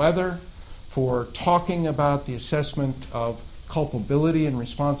for the weather, for talking about the assessment of culpability and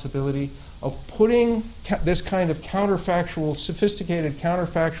responsibility, of putting this kind of counterfactual, sophisticated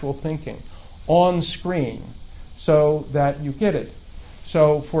counterfactual thinking on screen so that you get it.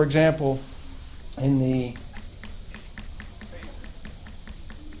 So, for example,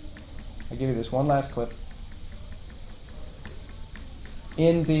 I'll give you this one last clip.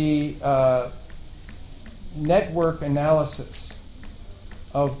 In the network analysis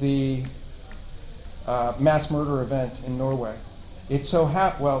of the mass murder event in Norway, it's a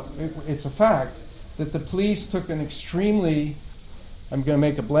fact that the police took an extremely, I'm going to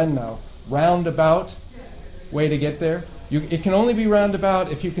make a blend now, roundabout way to get there. It can only be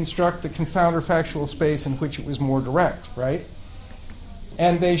roundabout if you construct the counterfactual space in which it was more direct, right?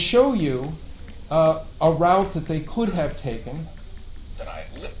 And they show you a route that they could have taken.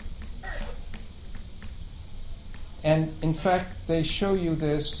 And in fact, they show you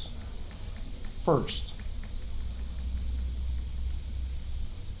this first.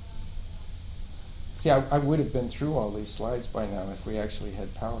 See, I would have been through all these slides by now if we actually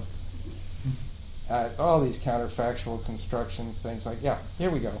had power. All these counterfactual constructions, things like, yeah,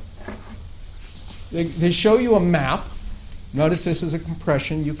 here we go. They show you a map. Notice this is a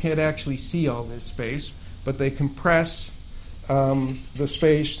compression. You can't actually see all this space, but they compress the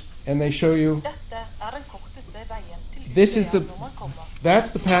space, and they show you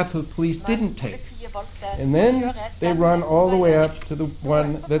that's the path the police didn't take. And then they run all the way up to the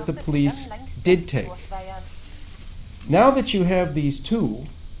one that the police did take. Now that you have these two,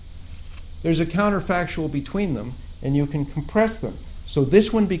 there's a counterfactual between them, and you can compress them. So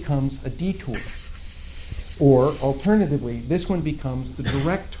this one becomes a detour. Or, alternatively, this one becomes the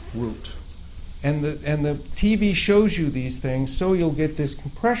direct route. And the TV shows you these things so you'll get this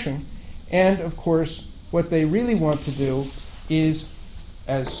compression. And, of course, what they really want to do is,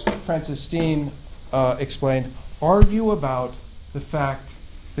 as Francis Steen explained, argue about the fact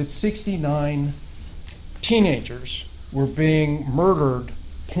that 69 teenagers were being murdered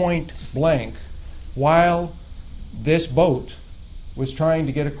point blank while this boat was trying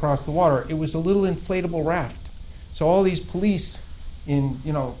to get across the water. It was a little inflatable raft. So all these police in,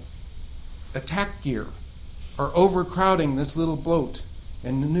 attack gear are overcrowding this little boat,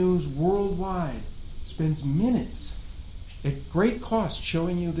 and the news worldwide spends minutes at great cost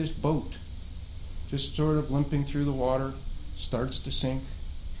showing you this boat just sort of limping through the water, starts to sink.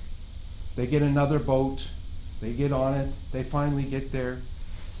 They get another boat, they get on it, they finally get there.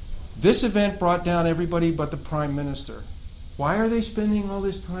 This event brought down everybody but the Prime Minister. Why are they spending all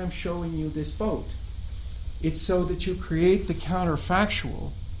this time showing you this boat? It's so that you create the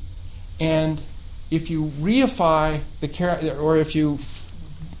counterfactual, and if you reify or if you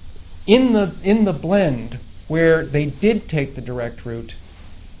in the blend where they did take the direct route,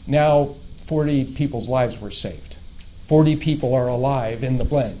 now 40 people's lives were saved. 40 people are alive in the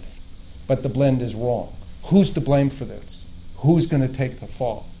blend, but the blend is wrong. Who's to blame for this? Who's going to take the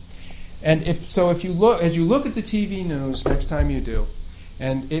fall? And if you look at the TV news next time you do,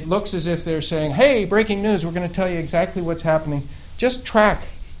 and it looks as if they're saying, "Hey, breaking news! We're going to tell you exactly what's happening." Just track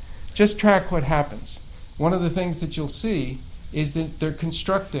what happens. One of the things that you'll see is that they're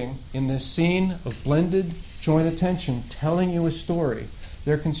constructing in this scene of blended joint attention, telling you a story.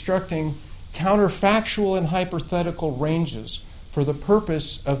 They're constructing counterfactual and hypothetical ranges for the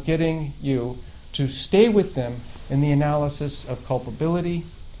purpose of getting you to stay with them in the analysis of culpability,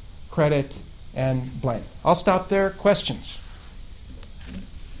 credit, and blame. I'll stop there. Questions?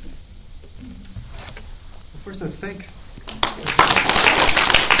 First, let's think.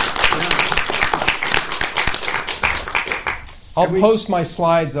 I'll post my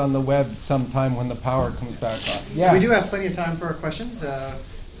slides on the web sometime when the power comes back on. Yeah. We do have plenty of time for our questions.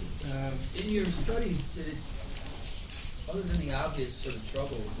 In your studies, other than the obvious sort of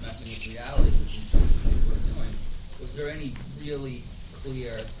trouble with messing with reality, which is what people are doing, was there any really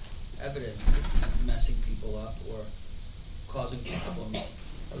clear evidence that this is messing people up or causing problems,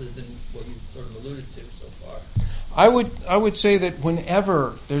 other than what you've sort of alluded to so far? I would say that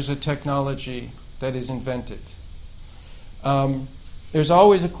whenever there's a technology that is invented, there's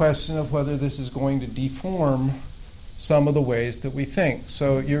always a question of whether this is going to deform some of the ways that we think.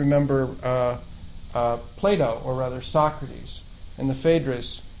 So you remember Plato, or rather Socrates, in the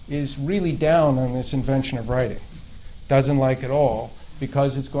Phaedrus, is really down on this invention of writing. Doesn't like it all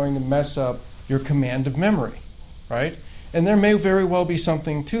because it's going to mess up your command of memory, right? And there may very well be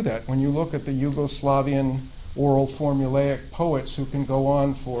something to that. When you look at the Yugoslavian oral formulaic poets who can go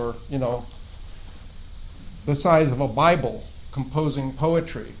on for, the size of a Bible composing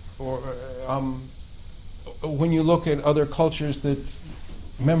poetry. Or when you look at other cultures that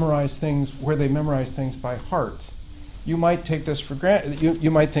memorize things, where they memorize things by heart, you might take this for granted. You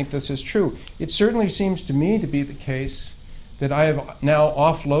might think this is true. It certainly seems to me to be the case that I have now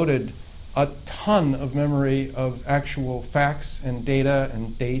offloaded a ton of memory of actual facts and data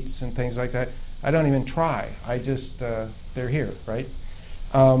and dates and things like that. I don't even try. I just, they're here, right?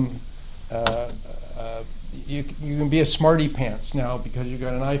 You can be a smarty pants now because you've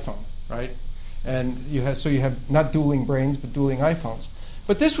got an iPhone, right? And you have not dueling brains, but dueling iPhones.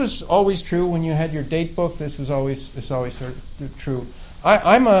 But this was always true when you had your date book. It's always sort of true.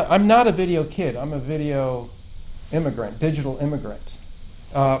 I'm not a video kid. I'm a video immigrant, digital immigrant.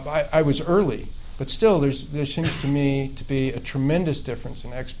 I was early, but still, there seems to me to be a tremendous difference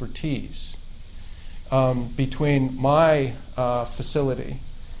in expertise between my facility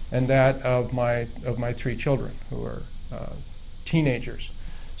and that of my 3 children who are teenagers.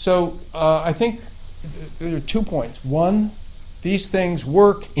 So I think there are 2 points. One, these things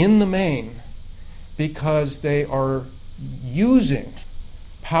work in the main because they are using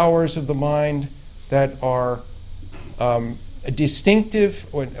powers of the mind that are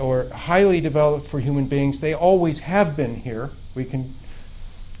distinctive or highly developed for human beings. They always have been here. We can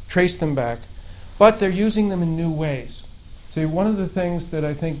trace them back. But they're using them in new ways. See, one of the things that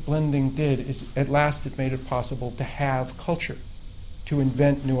I think blending did is at last it made it possible to have culture, to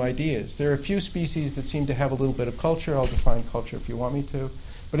invent new ideas. There are a few species that seem to have a little bit of culture. I'll define culture if you want me to.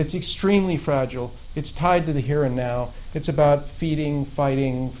 But it's extremely fragile. It's tied to the here and now. It's about feeding,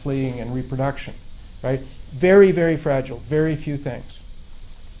 fighting, fleeing, and reproduction, right? Very, very fragile. Very few things.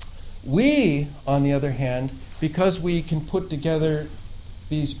 We, on the other hand, because we can put together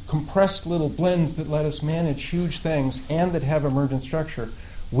these compressed little blends that let us manage huge things and that have emergent structure,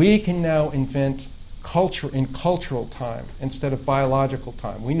 we can now invent culture in cultural time instead of biological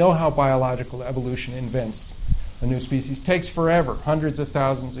time. We know how biological evolution invents a new species. It takes forever, hundreds of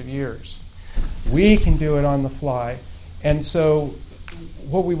thousands of years. We can do it on the fly. And so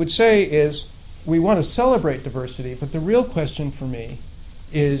what we would say is we want to celebrate diversity, but the real question for me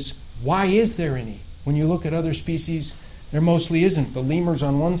is, why is there any? When you look at other species, there mostly isn't. The lemurs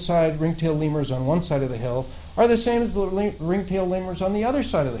on one side, ringtail lemurs on one side of the hill, are the same as the ringtail lemurs on the other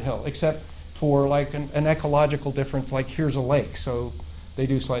side of the hill, except for like an ecological difference, like here's a lake, so they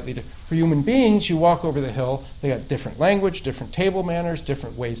do slightly different. For human beings, you walk over the hill, they got different language, different table manners,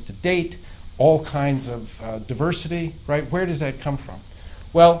 different ways to date, all kinds of diversity, right? Where does that come from?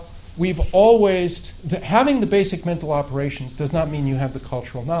 Well, we've always, having the basic mental operations does not mean you have the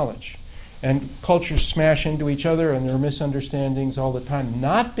cultural knowledge. And cultures smash into each other and there are misunderstandings all the time,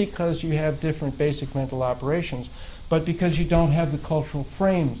 not because you have different basic mental operations, but because you don't have the cultural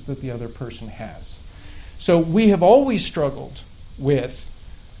frames that the other person has. So we have always struggled with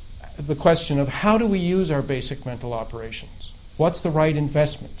the question of how do we use our basic mental operations? What's the right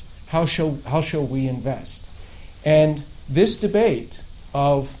investment? How shall we invest? And this debate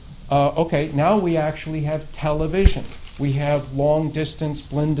of, okay, now we actually have television. We have long-distance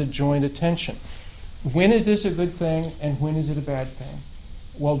blended joint attention. When is this a good thing and when is it a bad thing?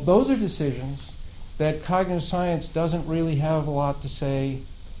 Well, those are decisions that cognitive science doesn't really have a lot to say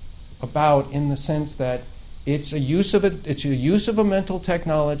about, in the sense that it's a use of a mental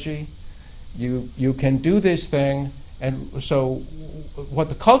technology. You can do this thing, and so what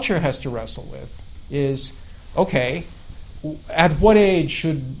the culture has to wrestle with is, okay, at what age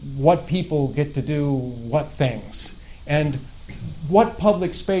should what people get to do what things? And what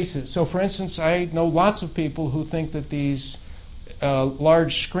public spaces? So, for instance, I know lots of people who think that these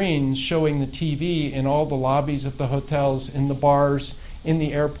large screens showing the TV in all the lobbies of the hotels, in the bars, in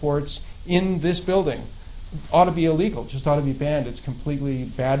the airports, in this building ought to be illegal, just ought to be banned. It's completely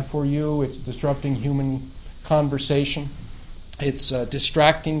bad for you. It's disrupting human conversation. It's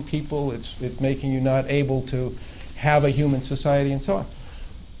distracting people. It's making you not able to have a human society and so on.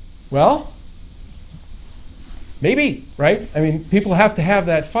 Well, maybe, right? I mean, people have to have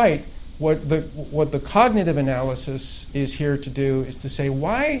that fight. What the cognitive analysis is here to do is to say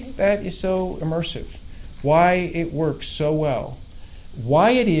why that is so immersive, why it works so well,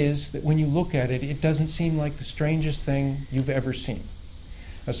 why it is that when you look at it, it doesn't seem like the strangest thing you've ever seen.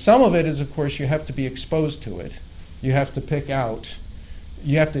 Now, some of it is, of course, you have to be exposed to it. You have to pick out.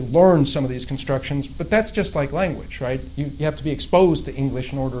 You have to learn some of these constructions, but that's just like language, right? You have to be exposed to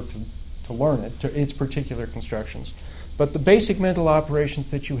English in order to learn it, to its particular constructions. But the basic mental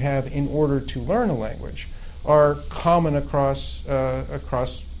operations that you have in order to learn a language are common across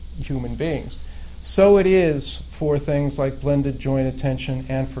human beings. So it is for things like blended joint attention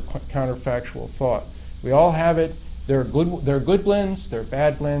and for counterfactual thought. We all have it. There are good blends, there are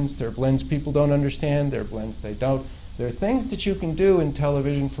bad blends, there are blends people don't understand, there are blends they don't. There are things that you can do in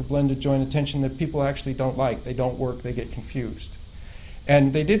television for blended joint attention that people actually don't like. They don't work, they get confused.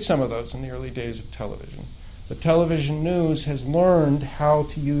 And they did some of those in the early days of television. The television news has learned how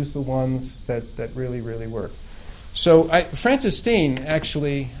to use the ones that really, really work. So Francis Steen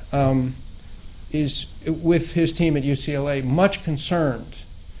actually is, with his team at UCLA, much concerned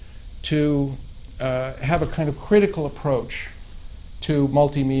to have a kind of critical approach to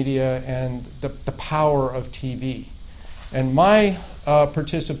multimedia and the power of TV. And my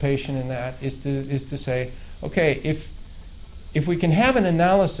participation in that is to say, okay, if we can have an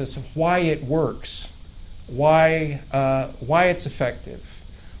analysis of why it works, why it's effective,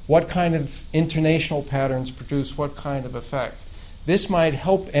 what kind of intonational patterns produce what kind of effect, this might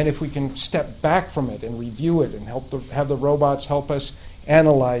help. And if we can step back from it and review it and have the robots help us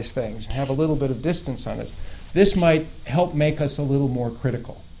analyze things and have a little bit of distance on us, this might help make us a little more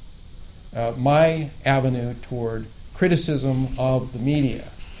critical. My avenue toward criticism of the media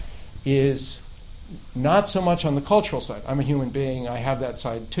is not so much on the cultural side. I'm a human being, I have that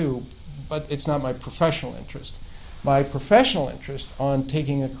side too, but it's not my professional interest. My professional interest on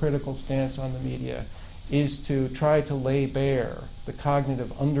taking a critical stance on the media is to try to lay bare the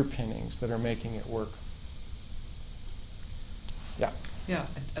cognitive underpinnings that are making it work. Yeah. Yeah,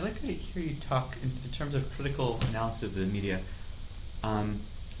 I'd like to hear you talk in terms of critical analysis of the media.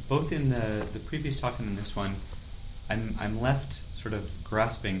 Both in the previous talk and in this one, I'm left sort of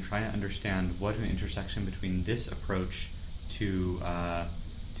grasping, trying to understand what an intersection between this approach to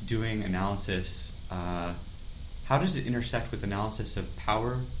doing analysis, how does it intersect with analysis of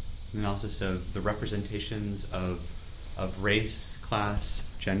power, analysis of the representations of race, class,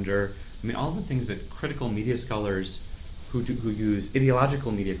 gender? I mean, all the things that critical media scholars who use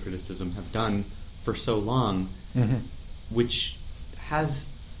ideological media criticism have done for so long, which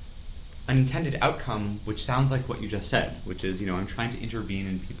has an intended outcome which sounds like what you just said, which is, I'm trying to intervene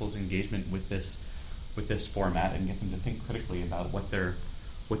in people's engagement with this format and get them to think critically about what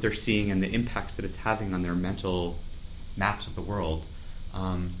they're seeing and the impacts that it's having on their mental maps of the world,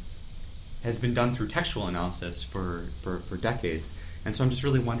 has been done through textual analysis for decades. And so I'm just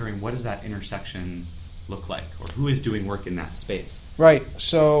really wondering, what does that intersection look like, or who is doing work in that space? Right.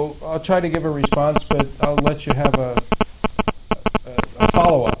 So I'll try to give a response, but I'll let you have a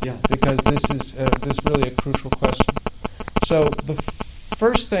follow-up, because this is really a crucial question. So the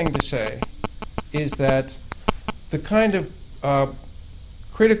first thing to say is that the kind of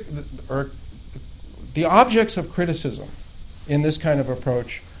the objects of criticism in this kind of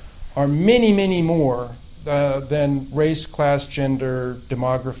approach are many, many more than race, class, gender,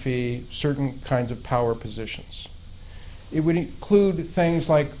 demography, certain kinds of power positions. It would include things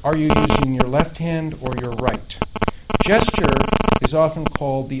like, are you using your left hand or your right? Gesture is often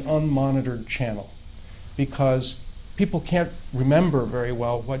called the unmonitored channel because people can't remember very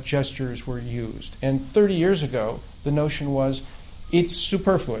well what gestures were used. And 30 years ago, the notion was it's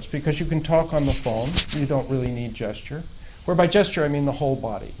superfluous because you can talk on the phone, you don't really need gesture. Where by gesture I mean the whole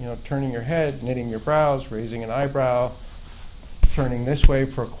body, turning your head, knitting your brows, raising an eyebrow, turning this way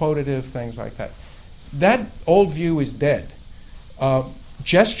for a quotative, things like that. That old view is dead.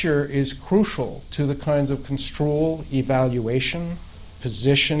 Gesture is crucial to the kinds of construal, evaluation,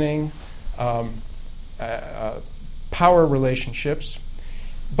 positioning, power relationships,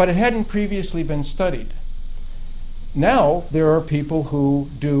 but it hadn't previously been studied. Now there are people who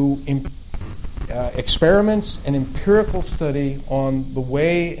do experiments and empirical study on the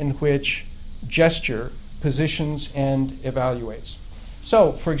way in which gesture positions and evaluates.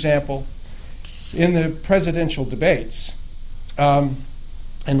 So, for example, in the presidential debates,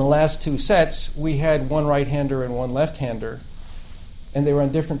 in the last two sets, we had one right-hander and one left-hander, and they were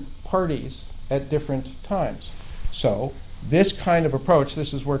on different parties at different times. So this kind of approach,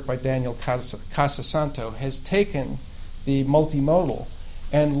 this is work by Daniel Casasanto, has taken the multimodal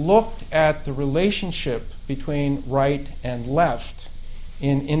and looked at the relationship between right and left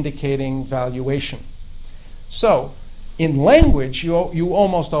in indicating valuation. So in language, you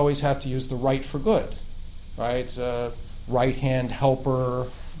almost always have to use the right for good, right? Right-hand helper,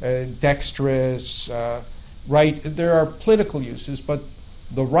 dexterous, right. There are political uses, but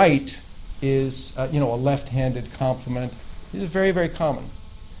the right is, a left-handed complement. These are very, very common.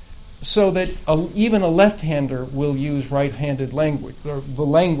 So that even a left-hander will use right-handed language, or the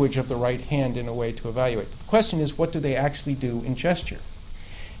language of the right hand in a way to evaluate. The question is, what do they actually do in gesture?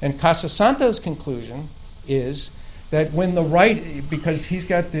 And Casasanto's conclusion is that when the right, because he's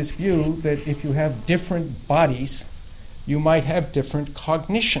got this view that if you have different bodies, you might have different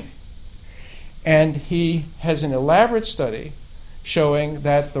cognition. And he has an elaborate study showing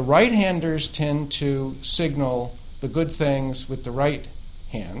that the right-handers tend to signal the good things with the right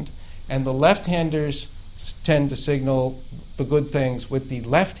hand, and the left-handers tend to signal the good things with the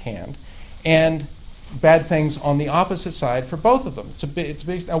left hand, and bad things on the opposite side for both of them. It's a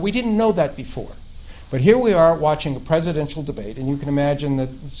big. Now, we didn't know that before. But here we are watching a presidential debate, and you can imagine that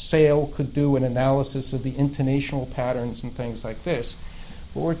Sale could do an analysis of the intonational patterns and things like this.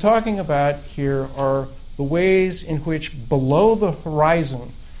 What we're talking about here are the ways in which below the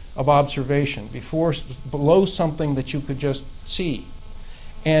horizon of observation, below something that you could just see,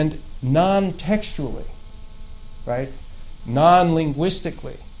 and non-textually, right,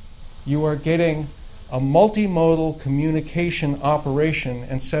 non-linguistically, you are getting a multimodal communication operation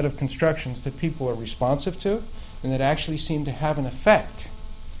and set of constructions that people are responsive to and that actually seem to have an effect,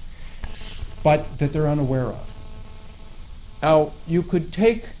 but that they're unaware of. Now, you could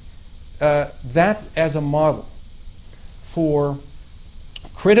take that as a model for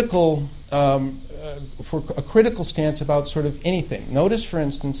critical for a critical stance about sort of anything. Notice, for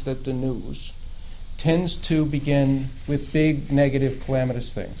instance, that the news tends to begin with big, negative,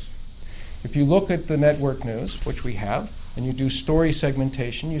 calamitous things. If you look at the network news, which we have, and you do story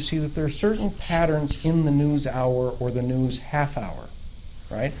segmentation, you see that there are certain patterns in the news hour or the news half hour,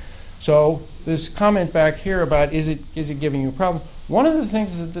 right? So this comment back here about is it giving you a problem? One of the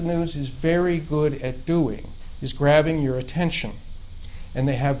things that the news is very good at doing is grabbing your attention. And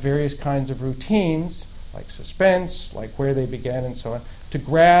they have various kinds of routines, like suspense, like where they began and so on, to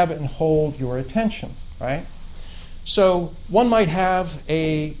grab and hold your attention, right? So one might have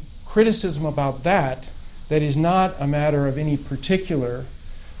a criticism about that is not a matter of any particular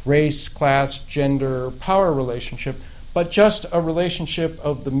race, class, gender, power relationship, but just a relationship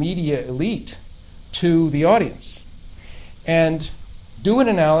of the media elite to the audience. And do an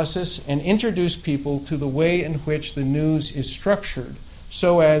analysis and introduce people to the way in which the news is structured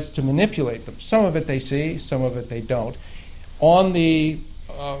so as to manipulate them. Some of it they see, some of it they don't. On the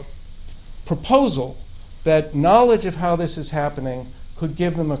proposal that knowledge of how this is happening could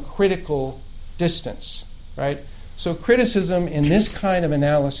give them a critical distance, right? So criticism in this kind of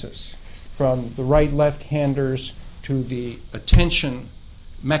analysis, from the right-left-handers to the attention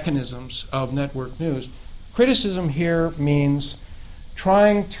mechanisms of network news, criticism here means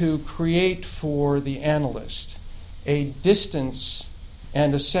trying to create for the analyst a distance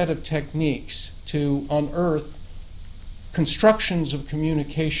and a set of techniques to unearth constructions of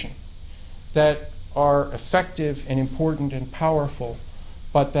communication that are effective and important and powerful,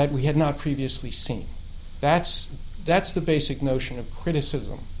 but that we had not previously seen. That's the basic notion of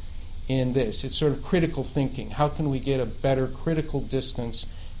criticism in this. It's sort of critical thinking. How can we get a better critical distance?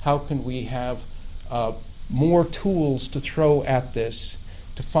 How can we have more tools to throw at this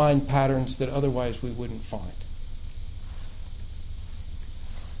to find patterns that otherwise we wouldn't find?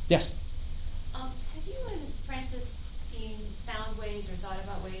 Yes? Have you and Francis Steen found ways or thought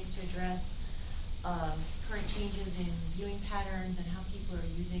about ways to address current changes in viewing patterns and how people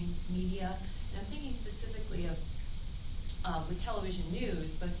are using media? And I'm thinking specifically of with television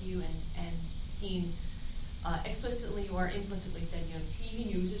news. Both you and Steen explicitly or implicitly said,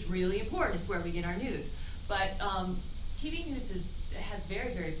 TV news is really important. It's where we get our news. But TV news has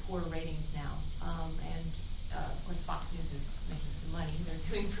very, very poor ratings now. And of course, Fox News is making some money.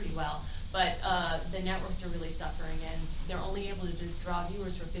 They're doing pretty well. But the networks are really suffering, and they're only able to draw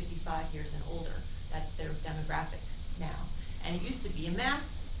viewers for 55 years and older. That's their demographic now. And it used to be a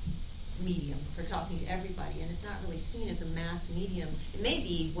mass medium for talking to everybody, and it's not really seen as a mass medium. It may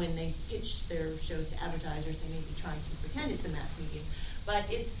be when they pitch their shows to advertisers, they may be trying to pretend it's a mass medium. But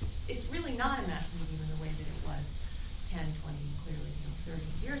it's really not a mass medium in the way that it was 10, 20, clearly 30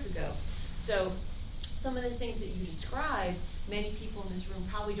 years ago. So some of the things that you describe, many people in this room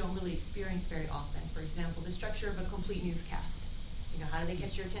probably don't really experience very often. For example, the structure of a complete newscast. How do they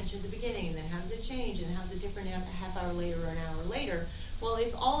catch your attention at the beginning, and then how does it change, and how is it different a half hour later or an hour later? Well,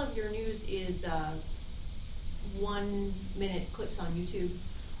 if all of your news is 1 minute clips on YouTube,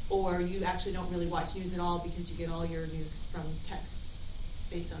 or you actually don't really watch news at all because you get all your news from text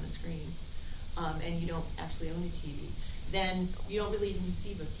based on a screen, and you don't actually own a TV, then you don't really even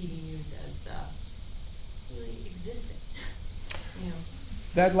conceive of TV news as really existing.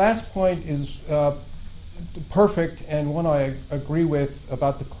 That last point is perfect, and one I agree with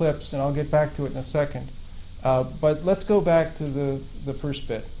about the clips, and I'll get back to it in a second. But let's go back to the first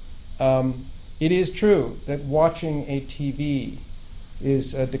bit. It is true that watching a TV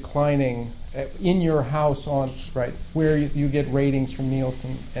declining in your house on right where you get ratings from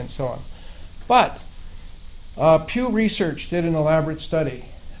Nielsen and so on. But Pew Research did an elaborate study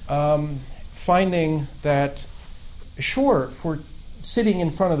finding that, sure, for sitting in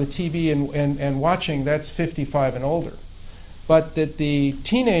front of the TV and watching, that's 55 and older. But that the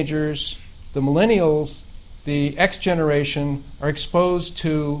teenagers, the millennials, the X generation are exposed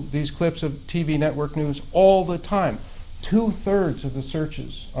to these clips of TV network news all the time. 2/3 of the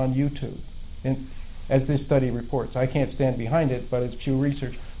searches on YouTube, as this study reports. I can't stand behind it, but it's Pew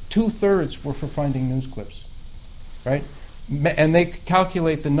Research. 2/3 were for finding news clips, right? And they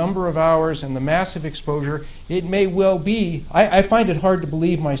calculate the number of hours and the massive exposure. It may well be, I find it hard to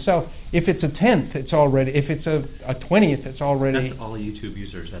believe myself, if it's a 10th, it's already, if it's a 20th, it's already... That's all YouTube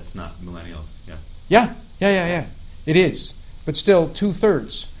users, that's not millennials, yeah. Yeah. It is. But still,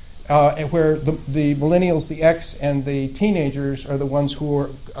 2/3, where the millennials, the X, and the teenagers are the ones who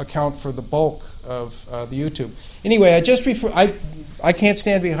account for the bulk of the YouTube. Anyway, I can't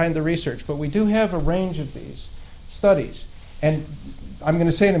stand behind the research, but we do have a range of these studies. And I'm going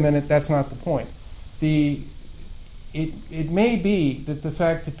to say in a minute that's not the point. It may be that the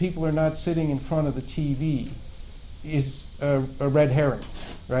fact that people are not sitting in front of the TV is a red herring,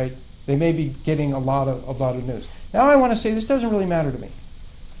 right? They may be getting a lot of news. Now I want to say this doesn't really matter to me.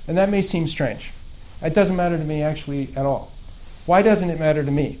 And that may seem strange. It doesn't matter to me actually at all. Why doesn't it matter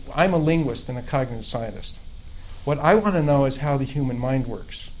to me? I'm a linguist and a cognitive scientist. What I want to know is how the human mind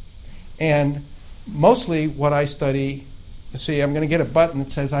works. And mostly what I study, see, I'm going to get a button that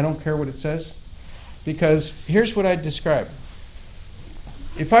says I don't care what it says, because here's what I'd describe.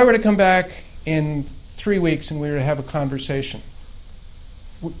 If I were to come back in 3 weeks and we were to have a conversation,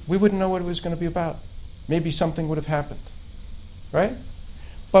 we wouldn't know what it was going to be about. Maybe something would have happened, right?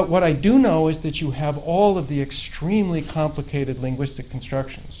 But what I do know is that you have all of the extremely complicated linguistic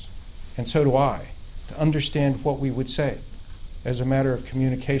constructions, and so do I, to understand what we would say as a matter of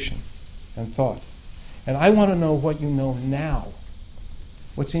communication and thought. And I want to know what you know now,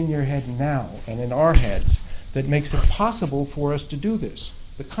 what's in your head now and in our heads that makes it possible for us to do this.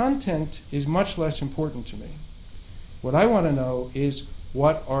 The content is much less important to me. What I want to know is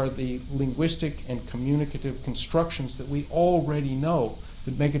what are the linguistic and communicative constructions that we already know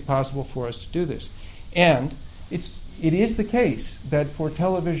that make it possible for us to do this. And it is the case that for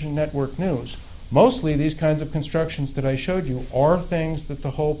television network news, mostly these kinds of constructions that I showed you are things that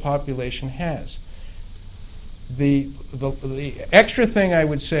the whole population has. The extra thing I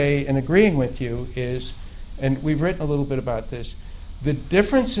would say in agreeing with you is, and we've written a little bit about this, the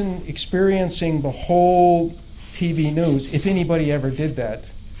difference in experiencing the whole TV news, if anybody ever did that,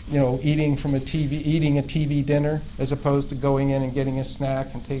 eating a TV dinner as opposed to going in and getting a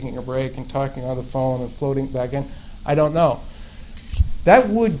snack and taking a break and talking on the phone and floating back in, I don't know. That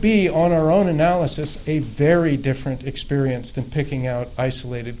would be, on our own analysis, a very different experience than picking out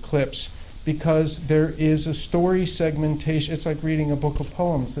isolated clips, because there is a story segmentation. It's like reading a book of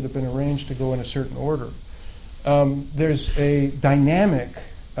poems that have been arranged to go in a certain order. There's a dynamic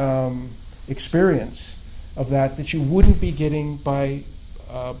experience of that you wouldn't be getting by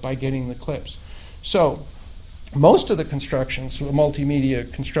getting the clips. So most of the constructions, the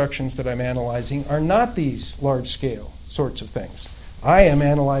multimedia constructions that I'm analyzing, are not these large-scale sorts of things. I am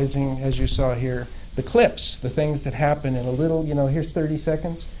analyzing, as you saw here, the clips, the things that happen in a little, here's 30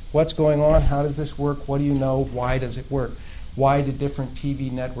 seconds. What's going on? How does this work? What do you know? Why does it work? Why do different TV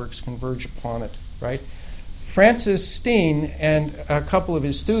networks converge upon it, right? Francis Steen and a couple of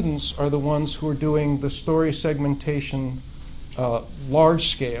his students are the ones who are doing the story segmentation,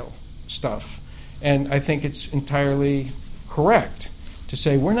 large-scale stuff. And I think it's entirely correct to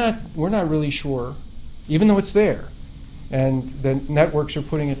say we're not really sure, even though it's there, and the networks are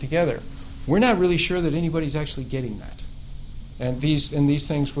putting it together. We're not really sure that anybody's actually getting that. And these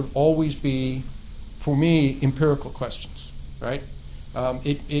things would always be, for me, empirical questions, right?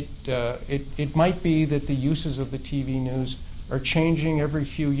 It might be that the uses of the TV news are changing every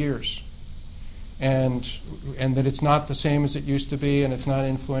few years, and that it's not the same as it used to be, and it's not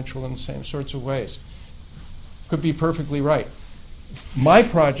influential in the same sorts of ways. Could be perfectly right. My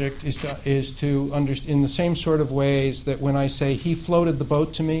project is to understand in the same sort of ways that when I say he floated the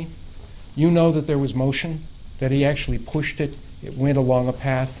boat to me, you know that there was motion, that he actually pushed it, it went along a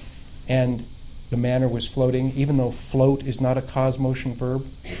path, and the manner was floating, even though float is not a cause motion verb.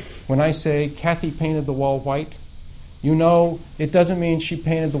 When I say Kathy painted the wall white, you know it doesn't mean she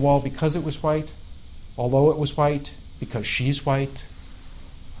painted the wall because it was white, although it was white, because she's white,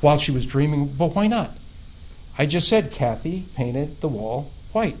 while she was dreaming. But why not? I just said Kathy painted the wall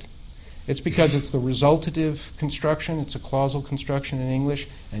white. It's because it's the resultative construction. It's a clausal construction in English,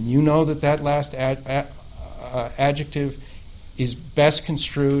 and you know that last adjective is best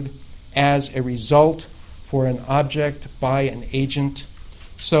construed as a result for an object by an agent.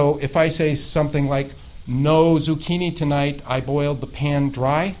 So if I say something like, no zucchini tonight, I boiled the pan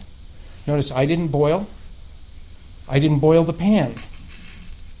dry. Notice I didn't boil. I didn't boil the pan,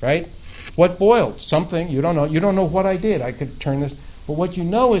 right? What boiled? Something. You don't know. You don't know what I did. I could turn this. But what you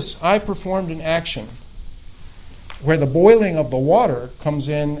know is I performed an action where the boiling of the water comes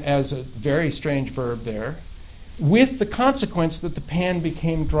in as a very strange verb there, with the consequence that the pan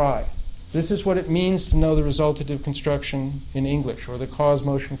became dry. This is what it means to know the resultative construction in English, or the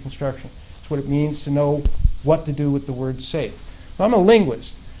cause-motion construction. It's what it means to know what to do with the word safe. So I'm a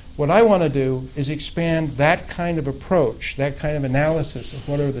linguist. What I want to do is expand that kind of approach, that kind of analysis of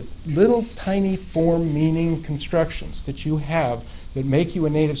what are the little tiny form meaning constructions that you have that make you a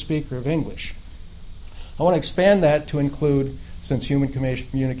native speaker of English. I want to expand that to include, since human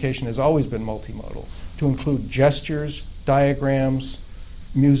communication has always been multimodal, to include gestures, diagrams,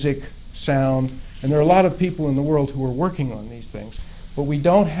 music, sound, and there are a lot of people in the world who are working on these things. But we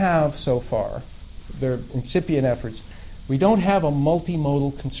don't have so far, they're incipient efforts, we don't have a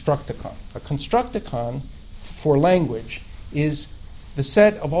multimodal constructicon. A constructicon for language is the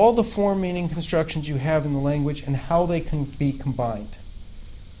set of all the form-meaning constructions you have in the language and how they can be combined.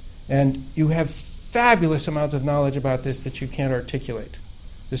 And you have fabulous amounts of knowledge about this that you can't articulate.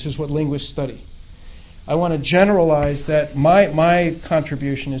 This is what linguists study. I want to generalize that. My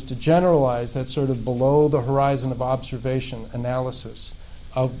contribution is to generalize that sort of below the horizon of observation analysis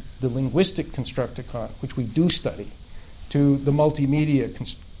of the linguistic constructicon, which we do study, to the multimedia,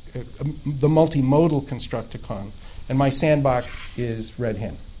 the multimodal constructicon. And my sandbox is Red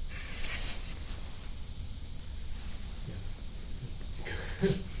Hen.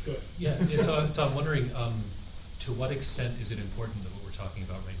 Yeah, so I'm wondering, to what extent is it important that what we're talking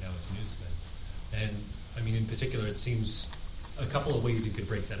about right now is news then? And I mean, in particular, it seems a couple of ways you could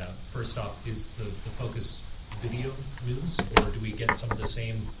break that out. First off, is the focus video news, or do we get some of the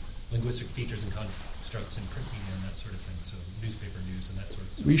same linguistic features and constructs in print media and that sort of thing, so newspaper news and that sort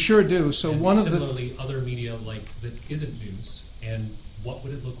of stuff? We sure do. So and one of similarly, other media like that isn't news, and what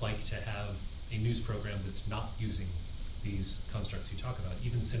would it look like to have a news program that's not using these constructs you talk about?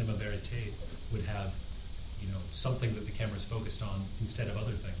 Even cinema verite would have, something that the camera's focused on instead of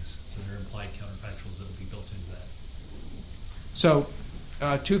other things. So there are implied counterfactuals that will be built into that. So,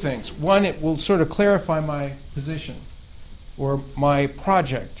 two things. One, it will sort of clarify my position or my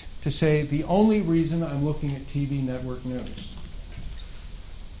project to say the only reason I'm looking at TV network news,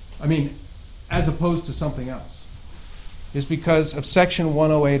 as opposed to something else, is because of Section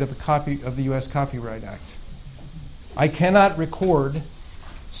 108 of the U.S. Copyright Act. I cannot record,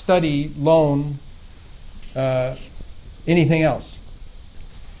 study, loan, anything else.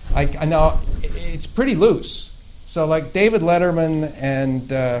 Now, it's pretty loose. So like David Letterman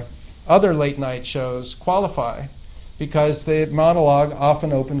and other late night shows qualify because the monologue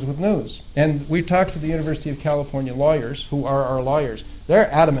often opens with news. And we've talked to the University of California lawyers, who are our lawyers.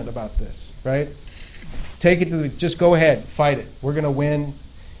 They're adamant about this, right? Take it to just go ahead, fight it. We're going to win.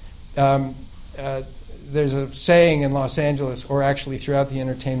 There's a saying in Los Angeles, or actually throughout the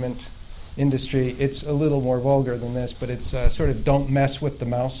entertainment industry, it's a little more vulgar than this, but it's sort of don't mess with the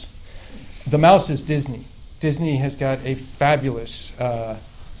mouse. The mouse is Disney. Disney has got a fabulous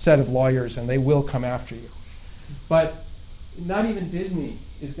set of lawyers, and they will come after you. But not even Disney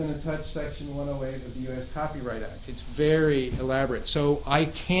is going to touch Section 108 of the U.S. Copyright Act. It's very elaborate. So I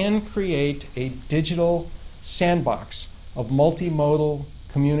can create a digital sandbox of multimodal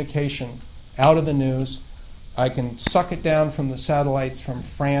communication out of the news. I can suck it down from the satellites from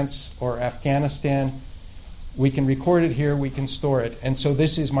France or Afghanistan. We can record it here, we can store it. And so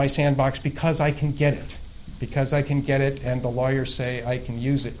this is my sandbox because I can get it. Because I can get it and the lawyers say I can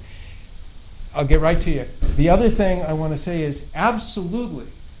use it. I'll get right to you. The other thing I want to say is absolutely,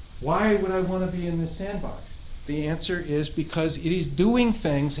 why would I want to be in this sandbox? The answer is because it is doing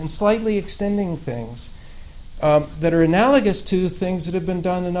things and slightly extending things that are analogous to things that have been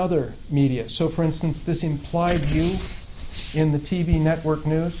done in other media. So, for instance, this implied view in the TV network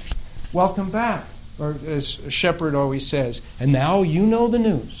news, welcome back, or as Shepard always says, and now you know the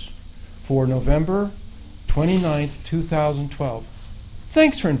news for November 29th, 2012.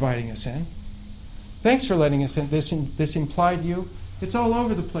 Thanks for inviting us in. Thanks for letting us in. This implied view, it's all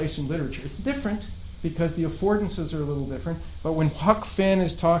over the place in literature. It's different because the affordances are a little different, but when Huck Finn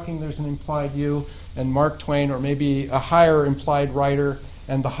is talking, there's an implied view, and Mark Twain, or maybe a higher implied writer,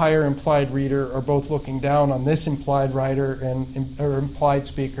 and the higher implied reader are both looking down on this implied writer or implied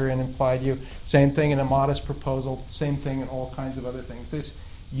speaker and implied you. Same thing in a modest proposal, same thing in all kinds of other things. This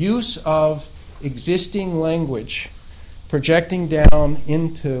use of existing language projecting down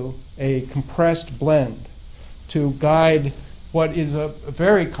into a compressed blend to guide what is a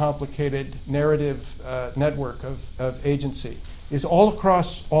very complicated narrative network of agency is all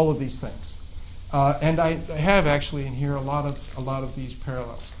across all of these things. And I have actually in here a lot of these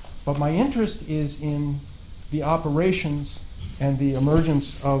parallels. But my interest is in the operations and the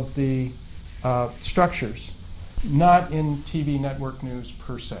emergence of the structures, not in TV network news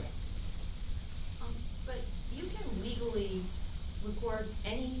per se. But you can legally record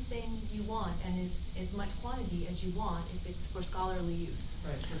anything you want and as much quantity as you want if it's for scholarly use.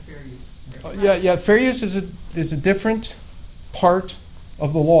 Right, for fair use. Yeah. Fair use is a different part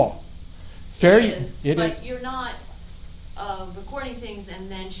of the law. But you're not recording things and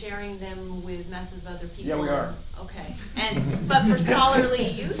then sharing them with massive other people. Yeah, we are. Okay. But for scholarly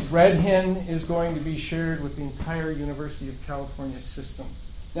use? Red Hen is going to be shared with the entire University of California system.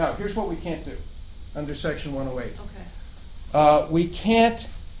 Now, here's what we can't do under Section 108. Okay. We can't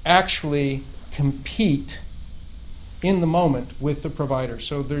actually compete in the moment with the provider.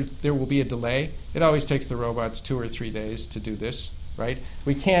 So there will be a delay. It always takes the robots 2 or 3 days to do this, right?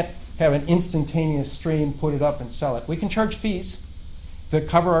 We can't have an instantaneous stream, put it up and sell it. We can charge fees that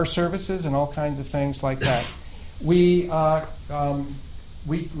cover our services and all kinds of things like that. We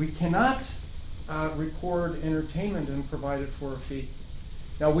cannot record entertainment and provide it for a fee.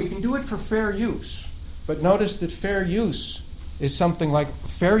 Now, we can do it for fair use, but notice that fair use is something like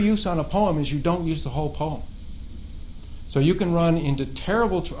fair use on a poem is you don't use the whole poem. So you can run into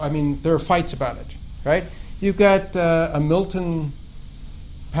terrible, there are fights about it, right? You've got a Milton,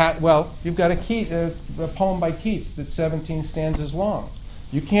 you've got a poem by Keats that's 17 stanzas long.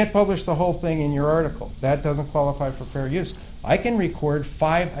 You can't publish the whole thing in your article. That doesn't qualify for fair use. I can record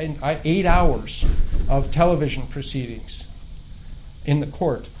 8 hours of television proceedings in the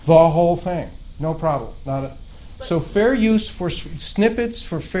court, the whole thing, no problem. So fair use for snippets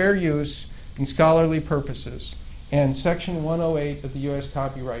for fair use in scholarly purposes and Section 108 of the U.S.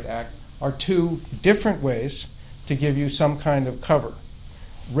 Copyright Act are two different ways to give you some kind of cover.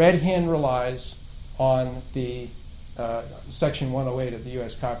 Red Hen relies on the Section 108 of the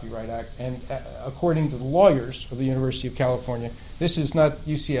U.S. Copyright Act, and according to the lawyers of the University of California, this is not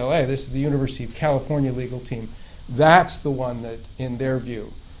UCLA, this is the University of California legal team. That's the one that, in their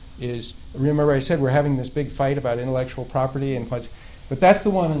view, is, remember I said we're having this big fight about intellectual property, but that's the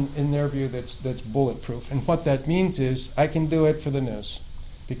one in their view that's bulletproof. And what that means is I can do it for the news,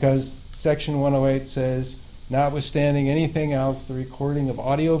 because Section 108 says, notwithstanding anything else, the recording of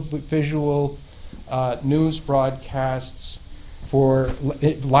audio-visual news broadcasts for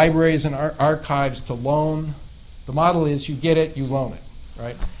libraries and archives to loan. The model is you get it, you loan it,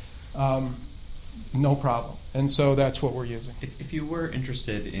 right? No problem. And so that's what we're using. If you were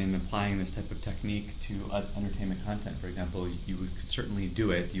interested in applying this type of technique to entertainment content, for example, you could certainly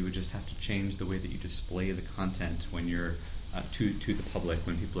do it. You would just have to change the way that you display the content when you're to the public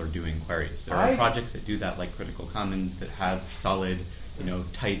when people are doing queries. There are projects that do that, like Critical Commons, that have solid,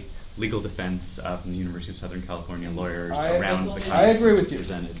 tight legal defense from the University of Southern California lawyers around the content I agree with you.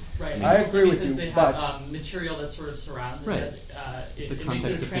 Presented. Right. I agree with you, they have material that sort of surrounds right. it. It's It a makes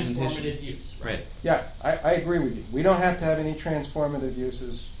it context a of presentation. transformative use. Right. Yeah, I agree with you. We don't have to have any transformative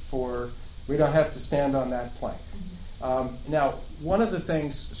uses we don't have to stand on that plank. Now, one of the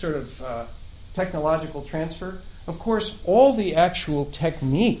things, sort of technological transfer, of course, all the actual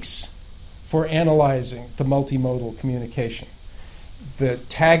techniques for analyzing the multimodal communication, the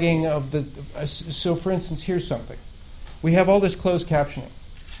tagging of so for instance, here's something. We have all this closed captioning.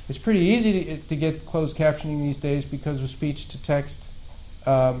 It's pretty easy to get closed captioning these days because of speech-to-text,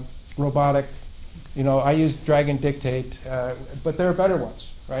 robotic. I use Dragon Dictate, but there are better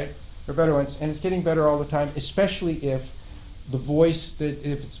ones, right? There are better ones, and it's getting better all the time, especially if the voice,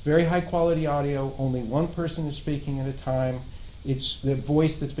 if it's very high-quality audio, only one person is speaking at a time. It's the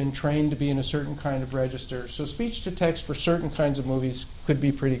voice that's been trained to be in a certain kind of register. So speech-to-text for certain kinds of movies could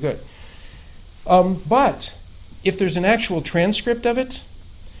be pretty good. But if there's an actual transcript of it,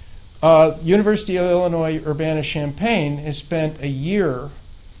 University of Illinois Urbana-Champaign has spent a year,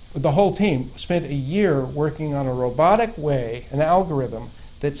 the whole team spent a year working on a robotic way, an algorithm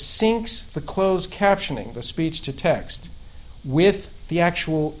that syncs the closed captioning, the speech-to-text, with the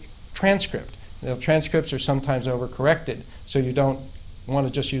actual transcript. The transcripts are sometimes overcorrected, so you don't want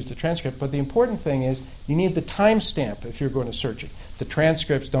to just use the transcript. But the important thing is you need the timestamp if you're going to search it. The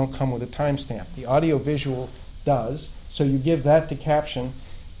transcripts don't come with a timestamp. The audio-visual does, So you give that to caption.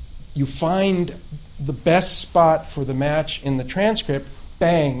 You find the best spot for the match in the transcript.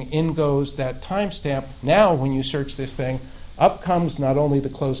 Bang, in goes that timestamp. Now when you search this thing, up comes not only the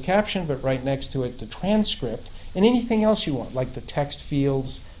closed caption, but right next to it the transcript and anything else you want, like the text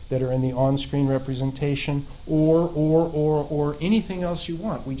fields that are in the on-screen representation or anything else you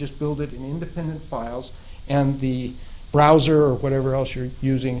want. We just build it in independent files, and the browser or whatever else you're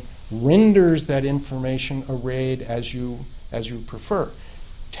using renders that information arrayed as you prefer.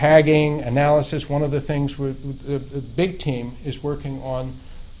 Tagging, analysis, one of the things the big team is working on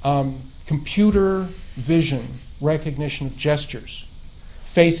computer vision recognition of gestures.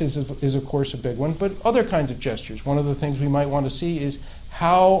 Faces is, of course, a big one, but other kinds of gestures. One of the things we might want to see is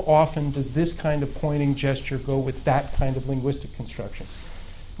how often does this kind of pointing gesture go with that kind of linguistic construction?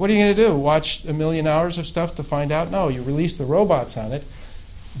 What are you going to do? Watch a million hours of stuff to find out? No, you release the robots on it.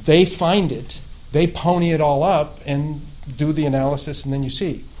 They find it. They pony it all up and do the analysis, and then you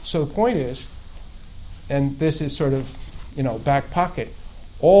see. So the point is, and this is sort of, back pocket,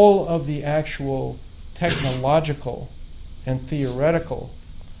 all of the actual technological and theoretical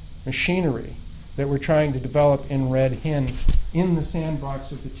machinery that we're trying to develop in Red Hen in the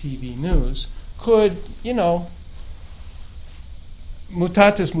sandbox of the TV news could,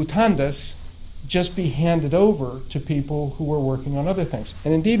 mutatis mutandis, just be handed over to people who are working on other things.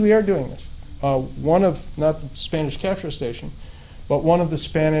 And indeed we are doing this. One of, not the Spanish capture station, but one of the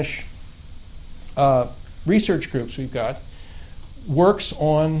Spanish research groups we've got works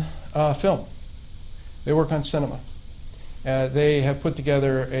on film. They work on cinema. They have put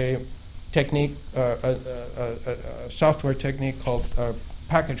together a technique, a software technique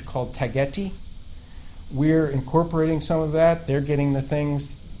package called Tagetti. We're incorporating some of that. They're getting the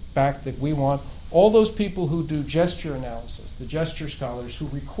things back that we want. All those people who do gesture analysis, the gesture scholars who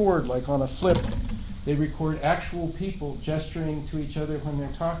record, like on a flip, they record actual people gesturing to each other when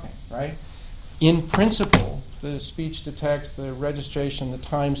they're talking, right? In principle, the speech to text, the registration, the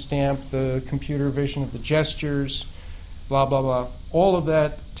timestamp, the computer vision of the gestures, blah, blah, blah, all of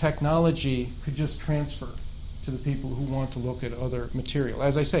that technology could just transfer to the people who want to look at other material.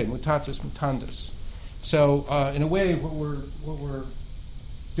 As I say, mutatis mutandis. So in a way, what we're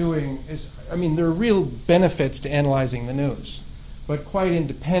doing is, there are real benefits to analyzing the news, but quite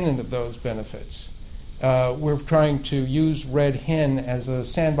independent of those benefits. We're trying to use Red Hen as a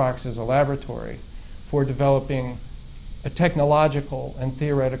sandbox, as a laboratory for developing a technological and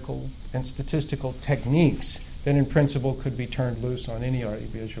theoretical and statistical techniques that in principle could be turned loose on any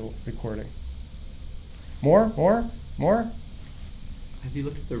audiovisual recording. More? Have you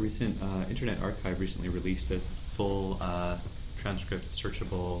looked at the recent Internet Archive recently released a full transcript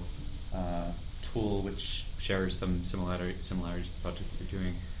searchable tool which shares some similarities to the project you're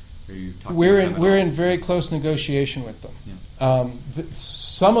doing? Are you talking we're in very close negotiation with them. Yeah.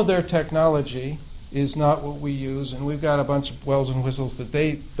 Some of their technology is not what we use, and we've got a bunch of bells and whistles that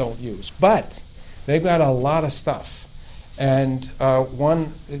they don't use. But they've got a lot of stuff, and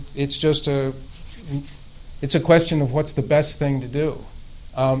it's a question of what's the best thing to do.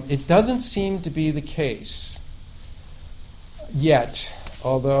 It doesn't seem to be the case yet,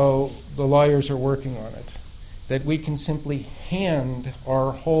 although the lawyers are working on it, that we can simply hand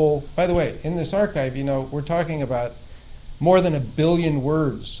our whole... By the way, in this archive, we're talking about more than 1 billion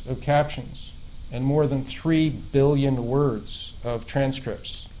words of captions and more than 3 billion words of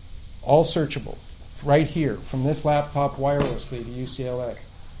transcripts, all searchable, right here, from this laptop wirelessly to UCLA.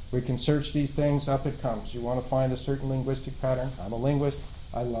 We can search these things, up it comes. You want to find a certain linguistic pattern? I'm a linguist.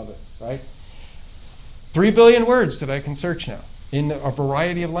 I love it, right? 3 billion words that I can search now in a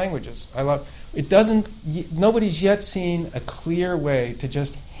variety of languages. I love it. Nobody's yet seen a clear way to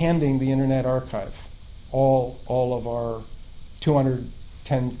just handing the Internet Archive all of our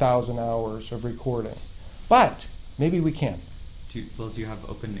 210,000 hours of recording. But maybe we can. Do you have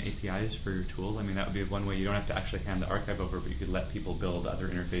open APIs for your tool? That would be one way. You don't have to actually hand the archive over, but you could let people build other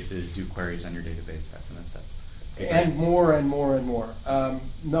interfaces, do queries on your database, that kind of stuff. And more and more and more.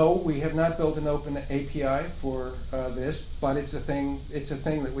 No, we have not built an open API for this, but it's a thing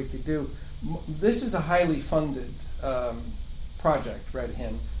that we could do. This is a highly funded project, Red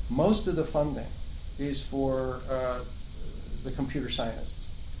Hen. Most of the funding is for the computer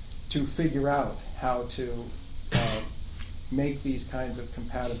scientists to figure out how to make these kinds of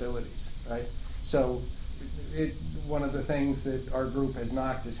compatibilities, right? So one of the things that our group has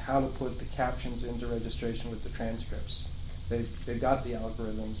knocked is how to put the captions into registration with the transcripts. They've got the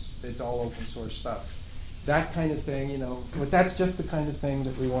algorithms. It's all open source stuff. That kind of thing, but that's just the kind of thing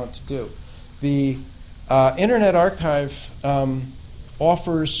that we want to do. The Internet Archive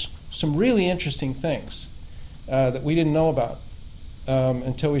offers some really interesting things. that we didn't know about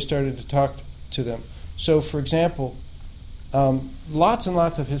until we started to talk to them. So, for example, lots and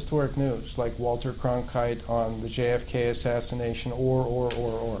lots of historic news, like Walter Cronkite on the JFK assassination,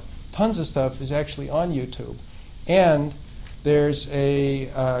 or. Tons of stuff is actually on YouTube. And there's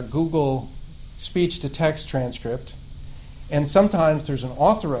a Google speech-to-text transcript. And sometimes there's an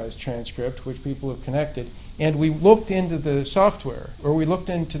authorized transcript, which people have connected. And we looked into the software, or we looked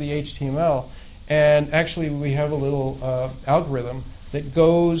into the HTML, and actually we have a little algorithm that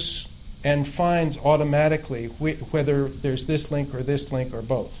goes and finds automatically whether there's this link or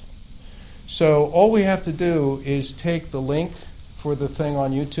both. So all we have to do is take the link for the thing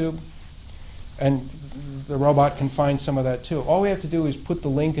on YouTube, and the robot can find some of that too. All we have to do is put the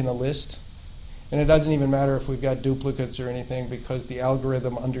link in a list, and it doesn't even matter if we've got duplicates or anything, because the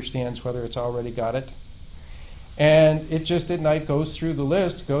algorithm understands whether it's already got it. And it just at night goes through the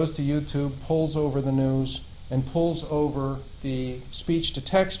list, goes to YouTube, pulls over the news, and pulls over the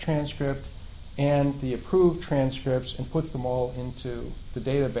speech-to-text transcript and the approved transcripts and puts them all into the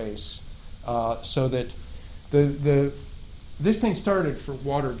database so that this thing started for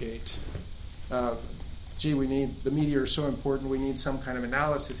Watergate. The media are so important, we need some kind of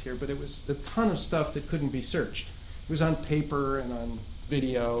analysis here, but it was a ton of stuff that couldn't be searched. It was on paper and on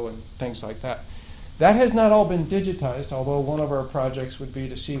video and things like that. That has not all been digitized, although one of our projects would be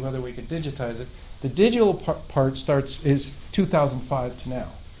to see whether we could digitize it. The digital part is 2005 to now.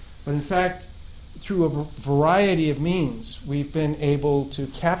 But in fact, through a variety of means, we've been able to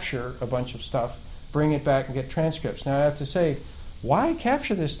capture a bunch of stuff, bring it back, and get transcripts. Now, I have to say, why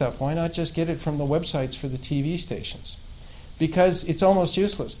capture this stuff? Why not just get it from the websites for the TV stations? Because it's almost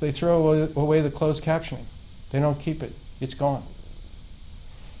useless. They throw away the closed captioning. They don't keep it. It's gone.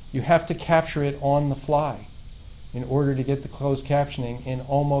 You have to capture it on the fly in order to get the closed captioning in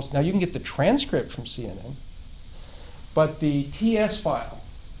almost... Now, you can get the transcript from CNN, but the TS file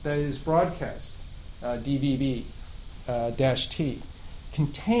that is broadcast, DVB-T,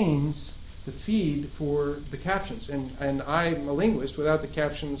 contains the feed for the captions. And I'm a linguist. Without the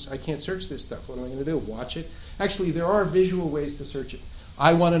captions, I can't search this stuff. What am I going to do? Watch it? Actually, there are visual ways to search it.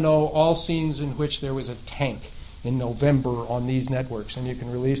 I want to know all scenes in which there was a tank in November on these networks, and you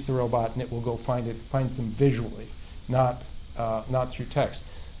can release the robot and it will go find it. It finds them visually, not through text.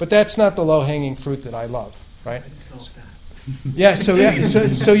 But that's not the low-hanging fruit that I love, right?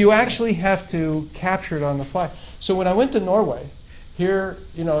 So you actually have to capture it on the fly. So when I went to Norway, here's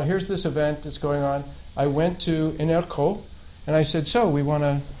this event that's going on. I went to NRK, and I said, so we want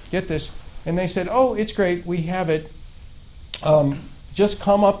to get this. And they said, oh, it's great, we have it. Just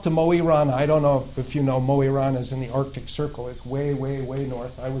come up to Mo i Rana. I don't know if you know, Mo i Rana is in the Arctic Circle. It's way, way, way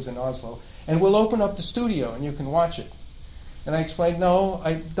north. I was in Oslo. And we'll open up the studio, and you can watch it. And I explained, no,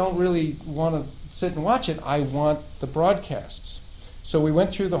 I don't really want to sit and watch it. I want the broadcasts. So we went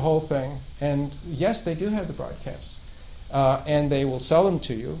through the whole thing, and yes, they do have the broadcasts. And they will sell them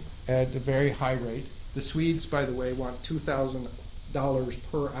to you at a very high rate. The Swedes, by the way, want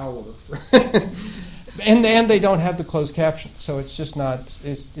 $2,000 per hour. And they don't have the closed captions, so it's just not.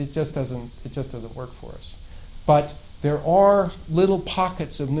 It just doesn't work for us. But there are little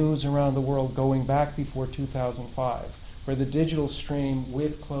pockets of news around the world going back before 2005, where the digital stream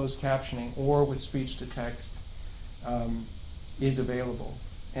with closed captioning or with speech to text is available,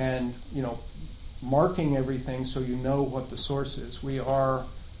 and marking everything so you know what the source is. We are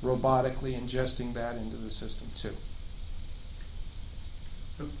robotically ingesting that into the system too.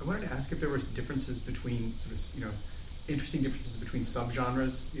 I wanted to ask if there were differences between interesting differences between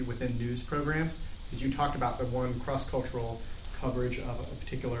subgenres within news programs. Because you talked about the one cross-cultural coverage of a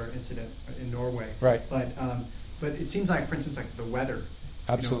particular incident in Norway, right? But it seems like, for instance, like the weather,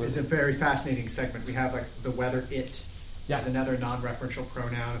 absolutely, is a very fascinating segment. We have like the weather as another non-referential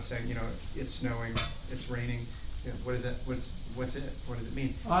pronoun of saying it's snowing, it's raining. What is it? What's it? What does it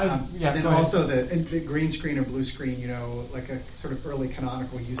mean? And then also the green screen or blue screen, like a sort of early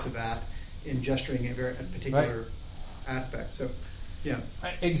canonical use of that in gesturing a particular aspect. So, yeah.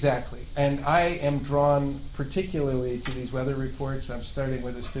 Exactly. And I am drawn particularly to these weather reports. I'm starting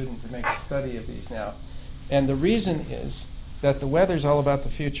with a student to make a study of these now. And the reason is that the weather's all about the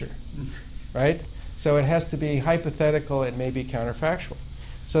future, right? So it has to be hypothetical and maybe counterfactual.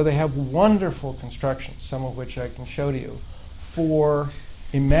 So they have wonderful constructions, some of which I can show to you, for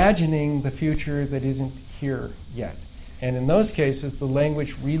imagining the future that isn't here yet. And in those cases, the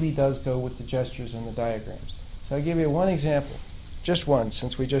language really does go with the gestures and the diagrams. So I'll give you one example, just one,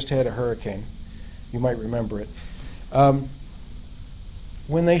 since we just had a hurricane. You might remember it.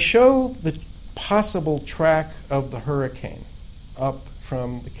 When they show the possible track of the hurricane up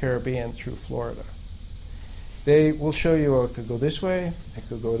from the Caribbean through Florida, they will show you, oh, it could go this way, it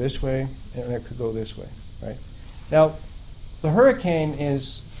could go this way, and it could go this way, right? Now, the hurricane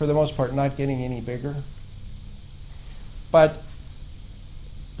is, for the most part, not getting any bigger. But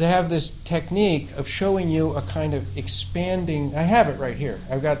they have this technique of showing you a kind of expanding, I have it right here.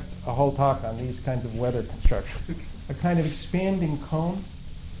 I've got a whole talk on these kinds of weather construction. A kind of expanding cone.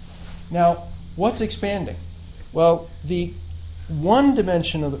 Now, what's expanding? Well, the one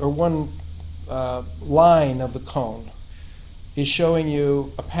dimension of one line of the cone is showing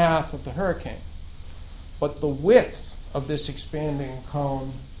you a path of the hurricane. But the width of this expanding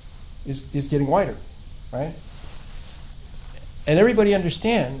cone is getting wider, right? And everybody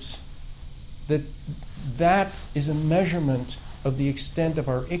understands that that is a measurement of the extent of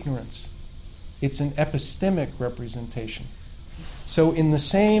our ignorance. It's an epistemic representation. So in the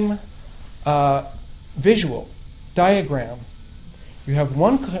same visual diagram, you have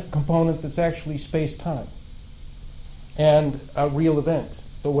one component that's actually space-time and a real event,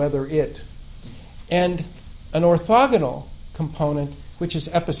 the weather it, and an orthogonal component which is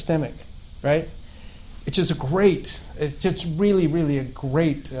epistemic, right? Which is it's just really, really a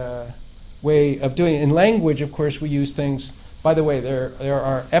great way of doing it. In language, of course, we use things, by the way, there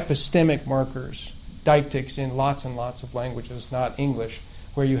are epistemic markers, deictics in lots and lots of languages, not English,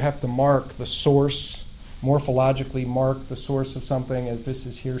 where you have to mark the source, morphologically mark the source of something as this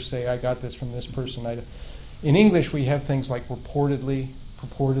is hearsay, I got this from this person. In English, we have things like reportedly,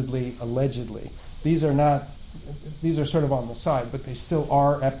 purportedly, allegedly. These are sort of on the side, but they still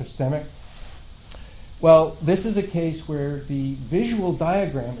are epistemic. Well, this is a case where the visual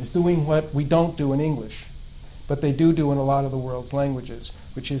diagram is doing what we don't do in English, but they do in a lot of the world's languages,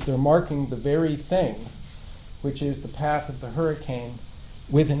 which is they're marking the very thing, which is the path of the hurricane,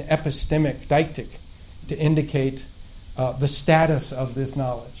 with an epistemic deictic to indicate the status of this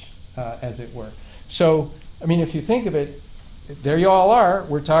knowledge, as it were. So, I mean, if you think of it, there you all are.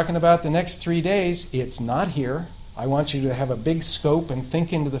 We're talking about the next 3 days. It's not here. I want you to have a big scope and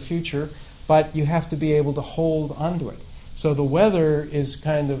think into the future, but you have to be able to hold onto it. So the weather is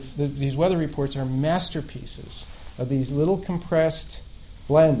these weather reports are masterpieces of these little compressed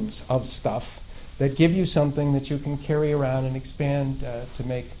blends of stuff that give you something that you can carry around and expand to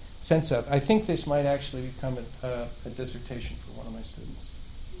make sense of. I think this might actually become a dissertation for one of my students.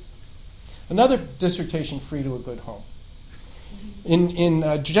 Another dissertation free to a good home. In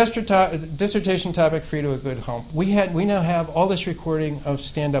dissertation topic free to a good home, we now have all this recording of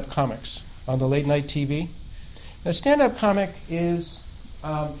stand-up comics on the late night TV. Now, stand-up comic is,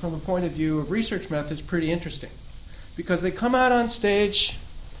 from the point of view of research methods, pretty interesting because they come out on stage,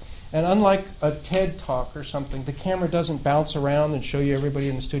 and unlike a TED talk or something, the camera doesn't bounce around and show you everybody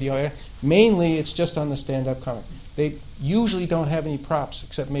in the studio. Mainly, it's just on the stand-up comic. They usually don't have any props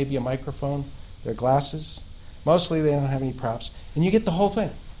except maybe a microphone, their glasses. Mostly, they don't have any props, and you get the whole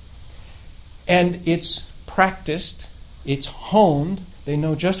thing. And it's practiced, it's honed. They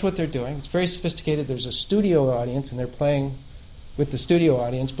know just what they're doing. It's very sophisticated. There's a studio audience, and they're playing with the studio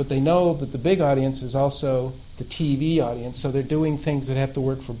audience, but they know that the big audience is also the TV audience, so they're doing things that have to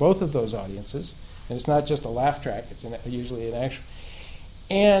work for both of those audiences. And it's not just a laugh track. It's usually an action.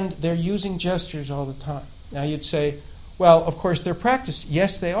 And they're using gestures all the time. Now, you'd say, well, of course, they're practiced.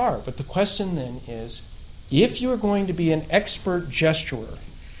 Yes, they are. But the question then is, if you're going to be an expert gesturer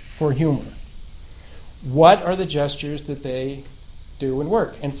for humor, what are the gestures that they do and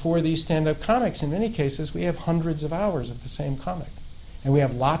work? And for these stand-up comics, in many cases, we have hundreds of hours of the same comic. And we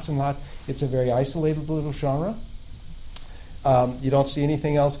have lots and lots. It's a very isolated little genre. You don't see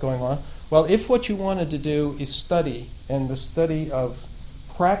anything else going on. Well, if what you wanted to do is study, and the study of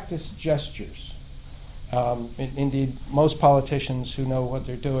practice gestures, indeed, most politicians who know what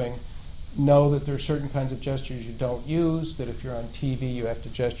they're doing know that there are certain kinds of gestures you don't use, that if you're on TV you have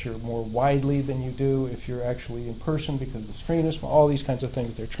to gesture more widely than you do if you're actually in person because the screen is small, all these kinds of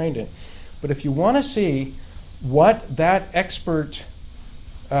things they're trained in. But if you want to see what that expert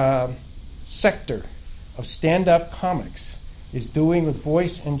sector of stand-up comics is doing with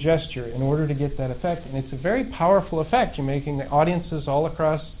voice and gesture in order to get that effect, and it's a very powerful effect, you're making the audiences all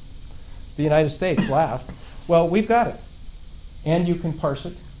across the United States laugh, well, we've got it. And you can parse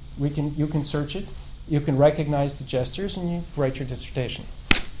it. You can search it, you can recognize the gestures, and you write your dissertation.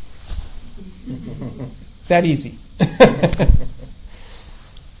 That easy.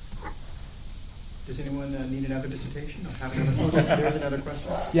 Does anyone need another dissertation? Or have another? There's another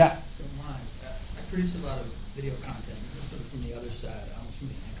question. I Yeah. produce a lot of video content, just sort of from the other side, almost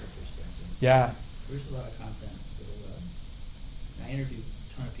from the anchor perspective. Yeah. I produce a lot of content for the web. And I interview a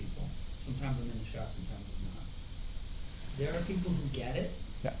ton of people. Sometimes I'm in the shot, sometimes I'm not. There are people who get it.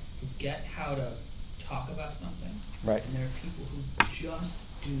 Yeah. Who get how to talk about something, Right. and there are people who just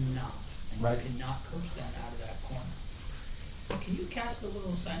do not, and Right. you cannot coach them out of that corner. Can you cast a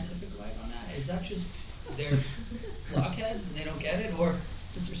little scientific light on that? Is that just they're blockheads and they don't get it, or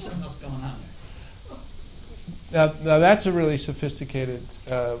is there something else going on there? Now that's a really sophisticated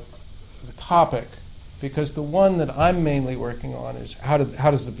topic, because the one that I'm mainly working on is how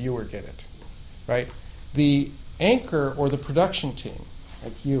does the viewer get it, right? The anchor or the production team,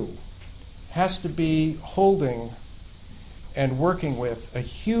 like you, has to be holding and working with a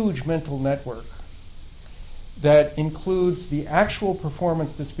huge mental network that includes the actual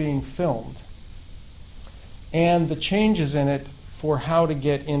performance that's being filmed and the changes in it for how to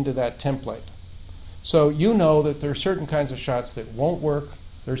get into that template. So you know that there are certain kinds of shots that won't work,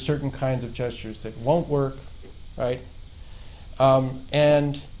 there are certain kinds of gestures that won't work, right?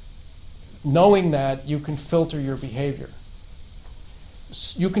 And knowing that, you can filter your behavior.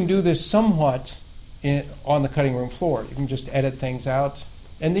 You can do this somewhat on the cutting room floor. You can just edit things out.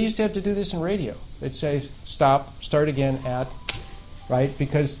 And they used to have to do this in radio. They'd say, stop, start again at, right?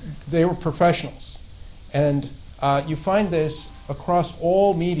 Because they were professionals. And you find this across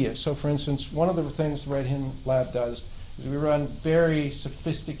all media. So, for instance, one of the things the Red Hen Lab does is we run very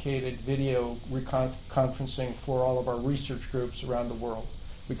sophisticated video conferencing for all of our research groups around the world.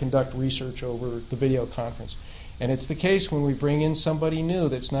 We conduct research over the video conference. And it's the case when we bring in somebody new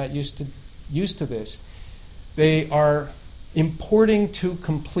that's not used to this, they are importing too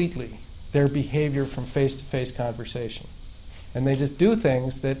completely their behavior from face-to-face conversation. And they just do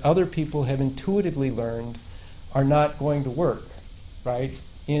things that other people have intuitively learned are not going to work, right,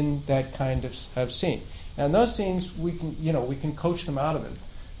 in that kind of scene. And those scenes, we can coach them out of it.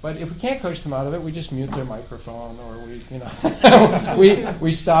 But if we can't coach them out of it, we just mute their microphone, or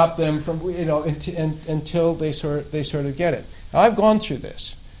we stop them from until they sort of get it. Now, I've gone through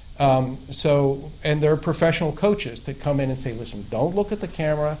this. And there are professional coaches that come in and say, listen, don't look at the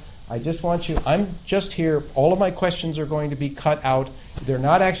camera. I'm just here. All of my questions are going to be cut out. They're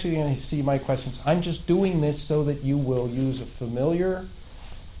not actually going to see my questions. I'm just doing this so that you will use a familiar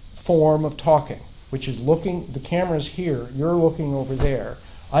form of talking, which is the camera's here, you're looking over there.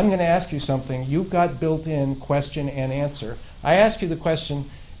 I'm going to ask you something. You've got built-in question and answer. I ask you the question,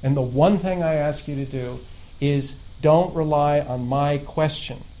 and the one thing I ask you to do is don't rely on my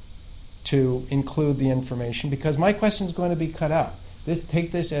question to include the information, because my question is going to be cut out.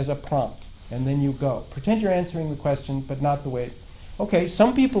 Take this as a prompt, and then you go. Pretend you're answering the question, but not the way. Okay,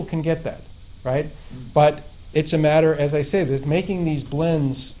 some people can get that, right? But it's a matter, as I say, that making these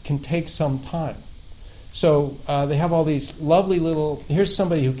blends can take some time. So they have all these lovely little, here's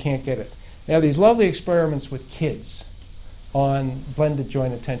somebody who can't get it. They have these lovely experiments with kids on blended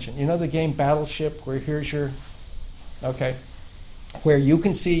joint attention. You know the game Battleship, where here's your, where you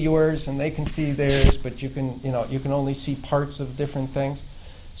can see yours and they can see theirs, but you can only see parts of different things.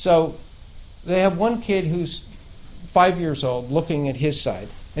 So they have one kid who's 5 years old looking at his side,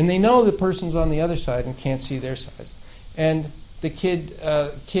 and they know the person's on the other side and can't see their sides. And the kid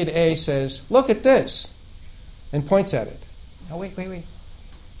A says, look at this, and points at it. Oh, wait. And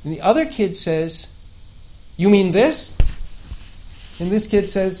the other kid says, you mean this? And this kid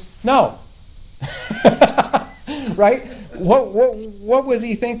says, no. Right? What was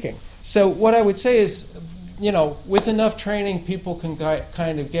he thinking? So what I would say is, with enough training, people can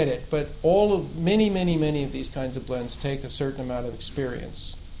kind of get it. But many of these kinds of blends take a certain amount of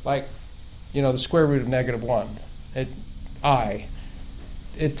experience. Like, the square root of -1.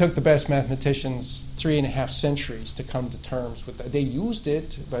 It took the best mathematicians 3.5 centuries to come to terms with that. They used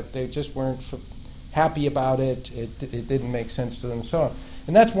it, but they just weren't happy about it. It didn't make sense to them, and so on.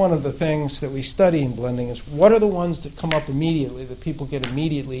 And that's one of the things that we study in blending is what are the ones that come up immediately, that people get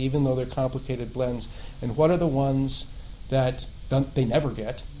immediately, even though they're complicated blends, and what are the ones that they never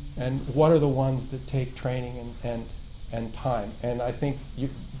get, and what are the ones that take training and time. And I think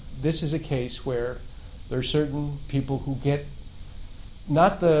this is a case where there are certain people who get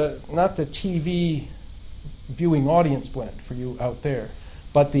not the TV viewing audience blend for you out there,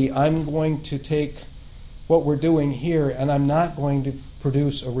 but I'm going to take what we're doing here and I'm not going to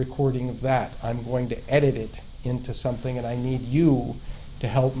produce a recording of that. I'm going to edit it into something, and I need you to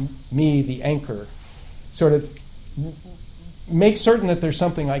help me, the anchor, sort of make certain that there's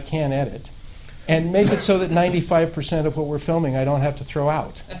something I can edit and make it so that 95% of what we're filming I don't have to throw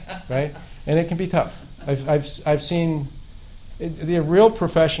out, right? And it can be tough. I've seen the real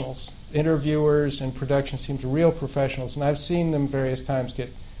professionals, interviewers and production teams, real professionals, and I've seen them various times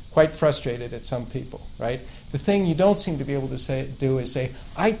get quite frustrated at some people, right? The thing you don't seem to be able to do is say,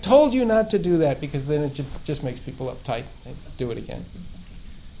 I told you not to do that, because then it just makes people uptight and do it again.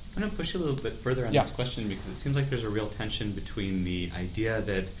 I'm going to push you a little bit further on this question, because it seems like there's a real tension between the idea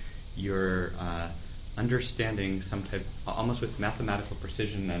that you're understanding some type, almost with mathematical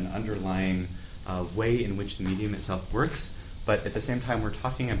precision, an underlying way in which the medium itself works, but at the same time we're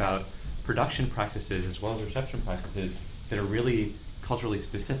talking about production practices as well as reception practices that are really culturally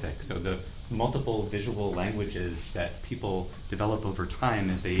specific. So the multiple visual languages that people develop over time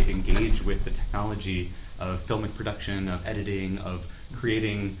as they engage with the technology of filmic production, of editing, of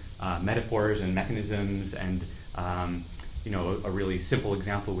creating metaphors and mechanisms, and a really simple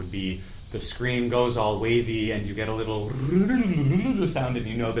example would be the screen goes all wavy and you get a little sound and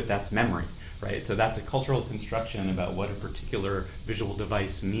you know that that's memory, right? So that's a cultural construction about what a particular visual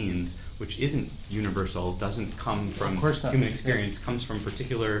device means, which isn't universal, doesn't come from human experience, comes from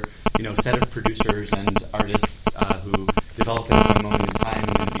particular set of producers and artists who develop it at one moment in time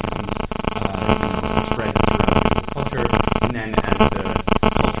and then becomes spread throughout the culture. And then as the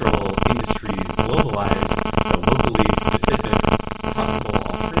cultural industries globalize, the locally specific possible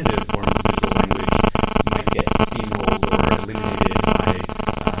alternative forms of visual language might get steamrolled or eliminated by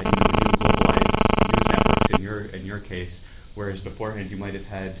new globalized news networks in your case, whereas beforehand you might have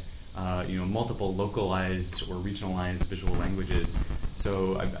had multiple localized or regionalized visual languages.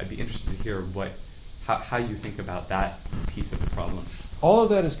 So I'd be interested to hear how you think about that piece of the problem. All of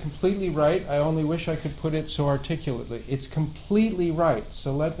that is completely right. I only wish I could put it so articulately. It's completely right.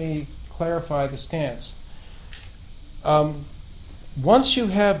 So let me clarify the stance. Once you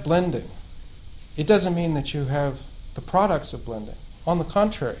have blending, it doesn't mean that you have the products of blending. On the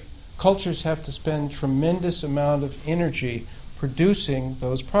contrary, cultures have to spend tremendous amount of energy producing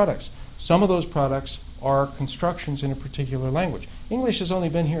those products. Some of those products are constructions in a particular language. English has only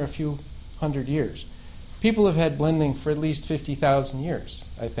been here a few hundred years. People have had blending for at least 50,000 years,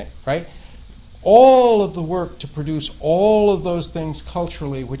 I think, right? All of the work to produce all of those things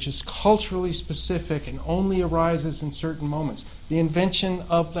culturally, which is culturally specific and only arises in certain moments. The invention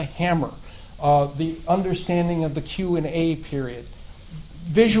of the hammer, the understanding of the Q&A period,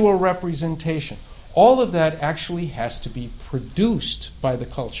 visual representation. All of that actually has to be produced by the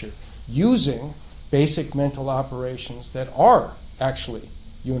culture using basic mental operations that are actually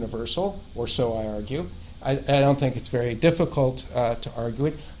universal, or so I argue. I don't think it's very difficult to argue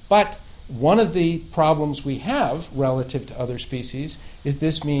it. But one of the problems we have relative to other species is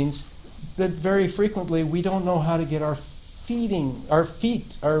this means that very frequently we don't know how to get our footing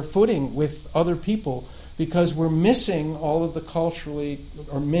with other people, because we're missing all of the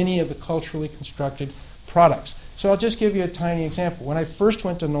many of the culturally constructed products. So I'll just give you a tiny example. When I first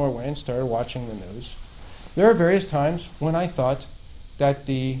went to Norway and started watching the news, there are various times when I thought that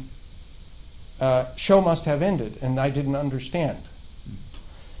the show must have ended, and I didn't understand.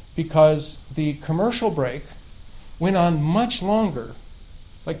 Because the commercial break went on much longer,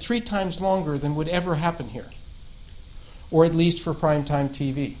 like 3 times longer than would ever happen here. Or at least for primetime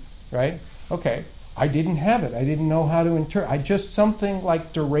TV, right? Okay. I didn't have it. I didn't know how to interpret. Just something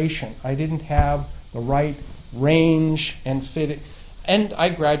like duration. I didn't have the right range and fit it. And I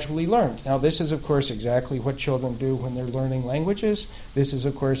gradually learned. Now, this is, of course, exactly what children do when they're learning languages. This is,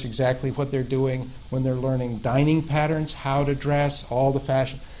 of course, exactly what they're doing when they're learning dining patterns, how to dress, all the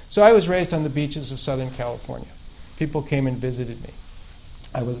fashion. So I was raised on the beaches of Southern California. People came and visited me.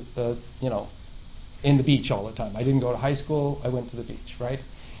 I was, in the beach all the time. I didn't go to high school. I went to the beach, right?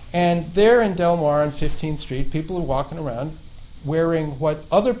 And there in Del Mar on 15th Street, people are walking around wearing what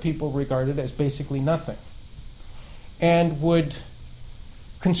other people regarded as basically nothing, and would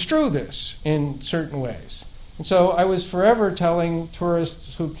construe this in certain ways. And so I was forever telling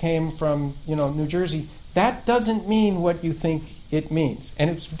tourists who came from, New Jersey, that doesn't mean what you think it means. And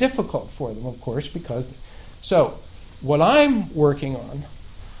it's difficult for them, of course, because... So what I'm working on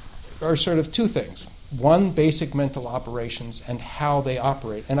are sort of 2 things. One, basic mental operations and how they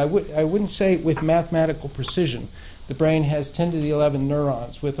operate. And I wouldn't say with mathematical precision. The brain has 10 to the 11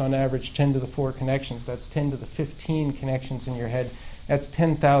 neurons with, on average, 10 to the 4 connections. That's 10 to the 15 connections in your head. That's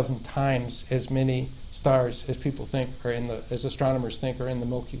 10,000 times as many stars as people think are as astronomers think are in the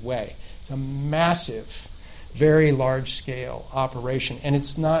Milky Way. It's a massive, very large-scale operation. And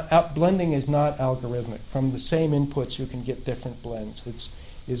it's not blending is not algorithmic. From the same inputs, you can get different blends.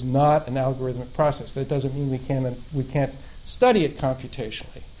 Is not an algorithmic process. That doesn't mean we can't study it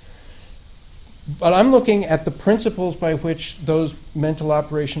computationally. But I'm looking at the principles by which those mental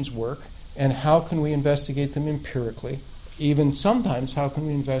operations work, and how can we investigate them empirically. Even sometimes, how can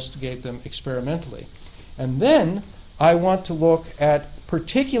we investigate them experimentally. And then I want to look at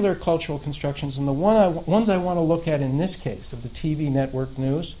particular cultural constructions, and the ones I want to look at in this case of the TV network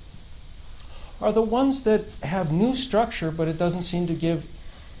news are the ones that have new structure, but it doesn't seem to give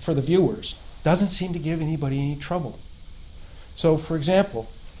for the viewers doesn't seem to give anybody any trouble. So, for example,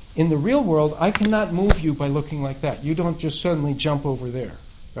 in the real world, I cannot move you by looking like that. You don't just suddenly jump over there,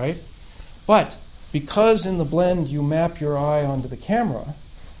 right? But because in the blend you map your eye onto the camera,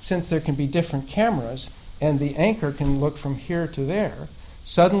 since there can be different cameras and the anchor can look from here to there,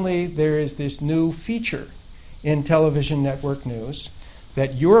 suddenly there is this new feature in television network news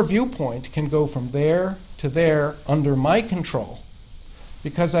that your viewpoint can go from there to there under my control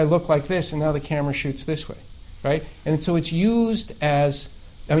because I look like this and now the camera shoots this way, right? And so it's used as,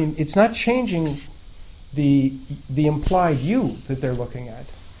 it's not changing the implied you that they're looking at,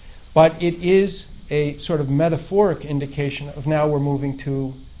 but it is a sort of metaphoric indication of now we're moving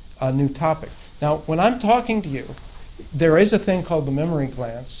to a new topic. Now, when I'm talking to you, there is a thing called the memory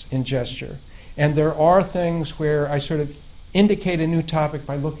glance in gesture, and there are things where I sort of indicate a new topic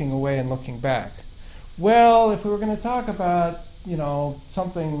by looking away and looking back. Well, if we were going to talk about,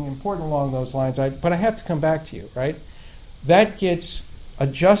 something important along those lines, but I have to come back to you, right? That gets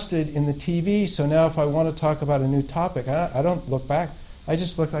adjusted in the TV, so now if I want to talk about a new topic, I don't look back. I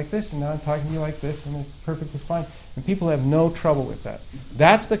just look like this, and now I'm talking to you like this, and it's perfectly fine. And people have no trouble with that.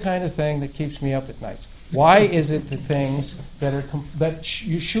 That's the kind of thing that keeps me up at nights. Why is it the things that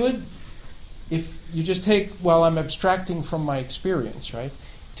you should, if you just take, I'm abstracting from my experience, right?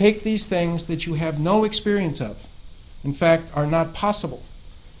 Take these things that you have no experience of, in fact, are not possible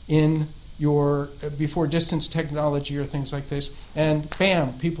in your before distance technology or things like this, and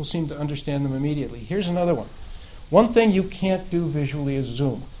bam, people seem to understand them immediately. Here's another one. One thing you can't do visually is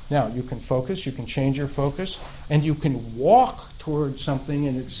zoom. Now, you can focus, you can change your focus, and you can walk towards something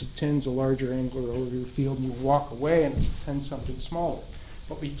and it subtends a larger angle over your field, and you walk away and it subtends something smaller.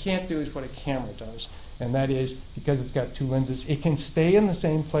 What we can't do is what a camera does, and that is, because it's got two lenses, it can stay in the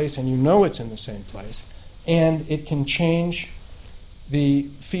same place, and you know it's in the same place, and it can change the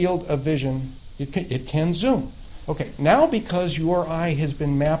field of vision. It can zoom. Okay, now because your eye has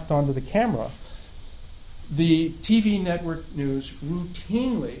been mapped onto the camera, the TV network news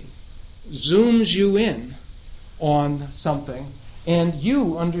routinely zooms you in on something, and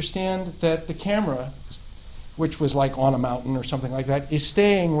you understand that the camera, which was like on a mountain or something like that, is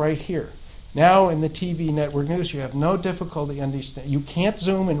staying right here. Now in the TV network news, you have no difficulty understanding. You can't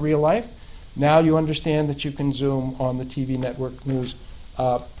zoom in real life. Now you understand that you can zoom on the TV network news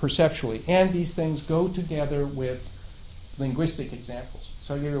perceptually. And these things go together with linguistic examples.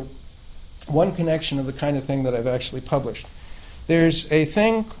 So you're one connection of the kind of thing that I've actually published. There's a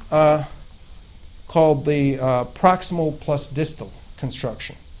thing called the proximal plus distal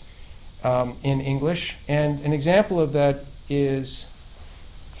construction in English, and an example of that is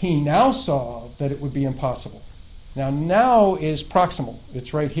he now saw that it would be impossible. Now is proximal.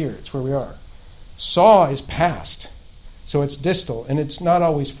 It's right here. It's where we are. Saw is past, so it's distal, and it's not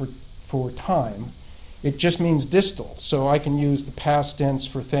always for time. It just means distal, so I can use the past tense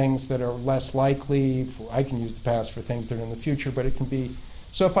for things that are less likely. I can use the past for things that are in the future, but it can be.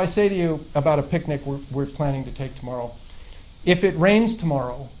 So if I say to you about a picnic we're planning to take tomorrow, if it rains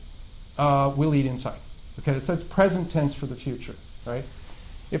tomorrow, we'll eat inside. Okay, it's present tense for the future, right?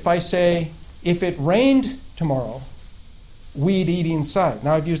 If I say, if it rained tomorrow, we'd eat inside.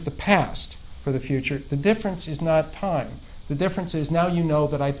 Now I've used the past for the future. The difference is not time. The difference is now you know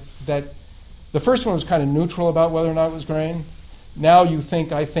that the first one was kind of neutral about whether or not it was rain. Now you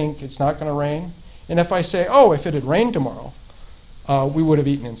think I think it's not going to rain. And if I say, if it had rained tomorrow, we would have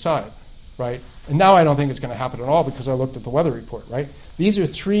eaten inside, right? And now I don't think it's going to happen at all because I looked at the weather report, right? These are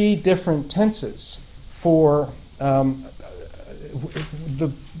three different tenses for the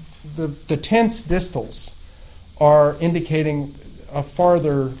tense distals are indicating a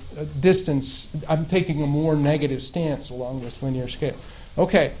farther distance. I'm taking a more negative stance along this linear scale.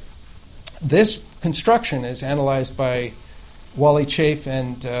 Okay. This construction is analyzed by Wally Chafe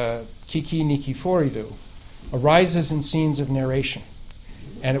and Kiki Nikiforidou, arises in scenes of narration.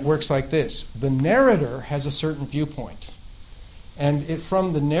 And it works like this. The narrator has a certain viewpoint. And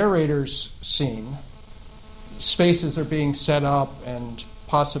from the narrator's scene, spaces are being set up and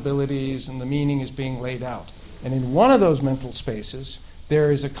possibilities and the meaning is being laid out. And in one of those mental spaces,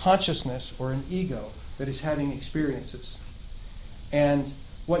 there is a consciousness or an ego that is having experiences. And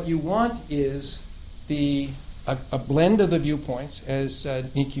what you want is a blend of the viewpoints, as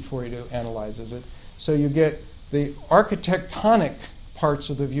Nikiforidou analyzes it. So you get the architectonic parts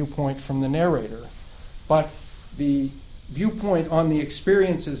of the viewpoint from the narrator, but the viewpoint on the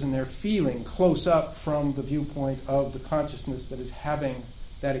experiences and their feeling close up from the viewpoint of the consciousness that is having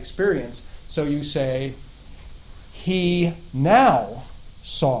that experience. So you say, he now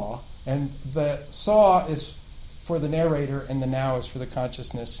saw, and the saw is for the narrator and the now is for the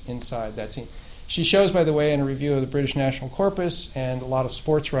consciousness inside that scene. She shows, by the way, in a review of the British National Corpus and a lot of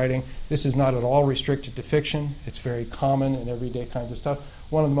sports writing, this is not at all restricted to fiction. It's very common in everyday kinds of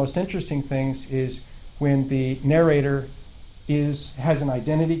stuff. One of the most interesting things is when the narrator has an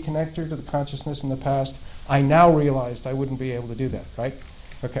identity connector to the consciousness in the past. I now realized I wouldn't be able to do that, right?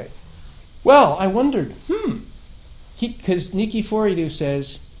 Okay. Well, I wondered, because Niki Foridu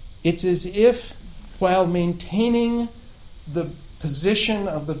says, it's as if, while maintaining the position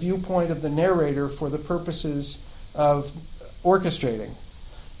of the viewpoint of the narrator for the purposes of orchestrating,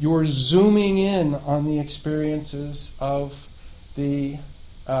 you're zooming in on the experiences of the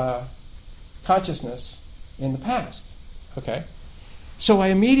consciousness in the past. Okay? So I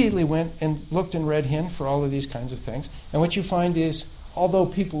immediately went and looked and read Hind for all of these kinds of things. And what you find is, although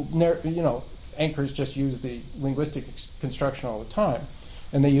people, anchors just use the linguistic construction all the time,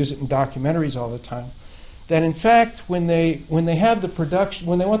 and they use it in documentaries all the time, that in fact, when they have the production,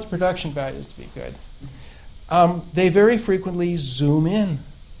 when they want the production values to be good, they very frequently zoom in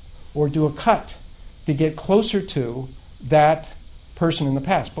or do a cut to get closer to that person in the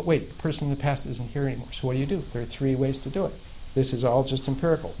past. But wait, the person in the past isn't here anymore. So what do? There are 3 ways to do it. This is all just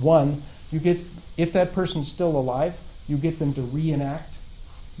empirical. 1, you get, if that person's still alive, you get them to reenact.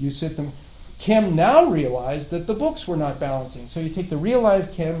 You sit them. Kim now realized that the books were not balancing. So you take the real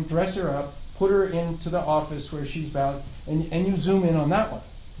live Kim, dress her up, put her into the office where she's bound, and you zoom in on that one.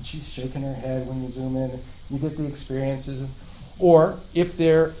 And she's shaking her head when you zoom in. You get the experiences. Or if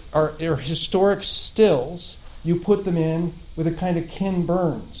there are historic stills, you put them in with a kind of Ken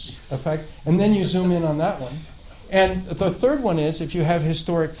Burns effect, and then you zoom in on that one. And the third one is if you have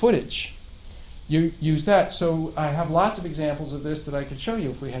historic footage, you use that. So I have lots of examples of this that I could show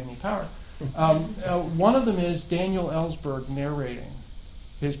you if we had any power. One of them is Daniel Ellsberg narrating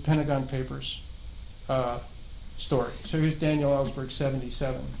his Pentagon Papers story. So here's Daniel Ellsberg,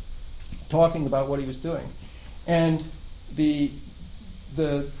 77, talking about what he was doing. And the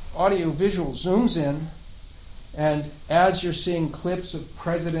audio-visual zooms in, and as you're seeing clips of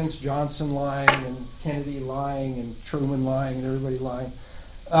Presidents Johnson lying and Kennedy lying and Truman lying and everybody lying,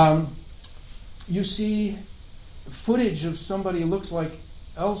 you see footage of somebody who looks like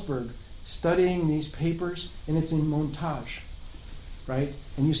Ellsberg studying these papers, and it's in montage, right?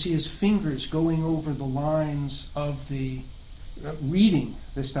 And you see his fingers going over the lines of the reading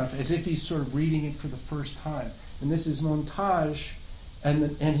this stuff as if he's sort of reading it for the first time. And this is montage,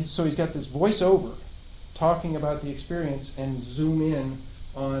 and so he's got this voiceover talking about the experience and zoom in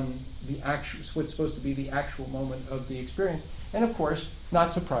on the actual, what's supposed to be the actual moment of the experience. And of course,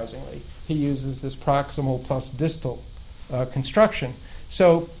 not surprisingly, he uses this proximal plus distal construction.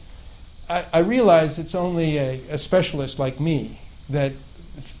 So I realize it's only a specialist like me that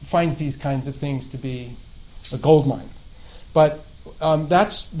finds these kinds of things to be a goldmine. But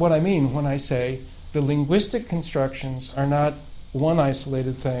that's what I mean when I say the linguistic constructions are not one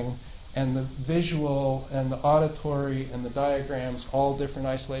isolated thing, and the visual and the auditory and the diagrams all different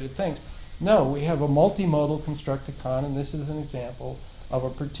isolated things. No, we have a multimodal constructicon, and this is an example of a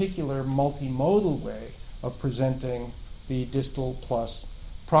particular multimodal way of presenting the distal plus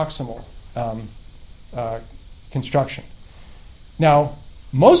proximal construction. Now,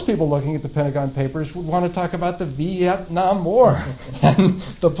 most people looking at the Pentagon Papers would want to talk about the Vietnam War and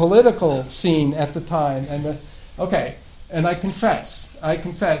the political scene at the time. And and I confess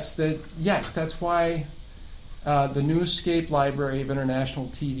that, yes, that's why the Newscape Library of International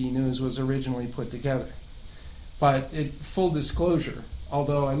TV News was originally put together. But full disclosure,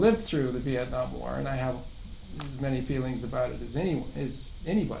 although I lived through the Vietnam War and I have as many feelings about it as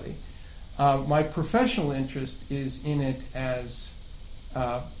anybody, my professional interest is in it as,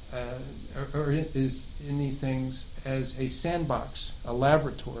 or is in these things as a sandbox, a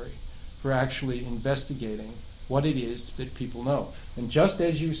laboratory for actually investigating what it is that people know. And just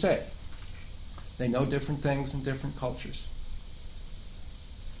as you say, they know different things in different cultures,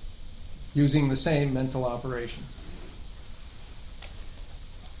 using the same mental operations.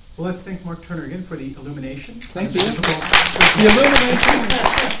 Well, let's thank Mark Turner again for the illumination. Thank you. The illumination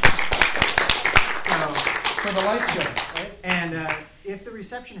for the light show. And if the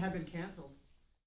reception had been canceled,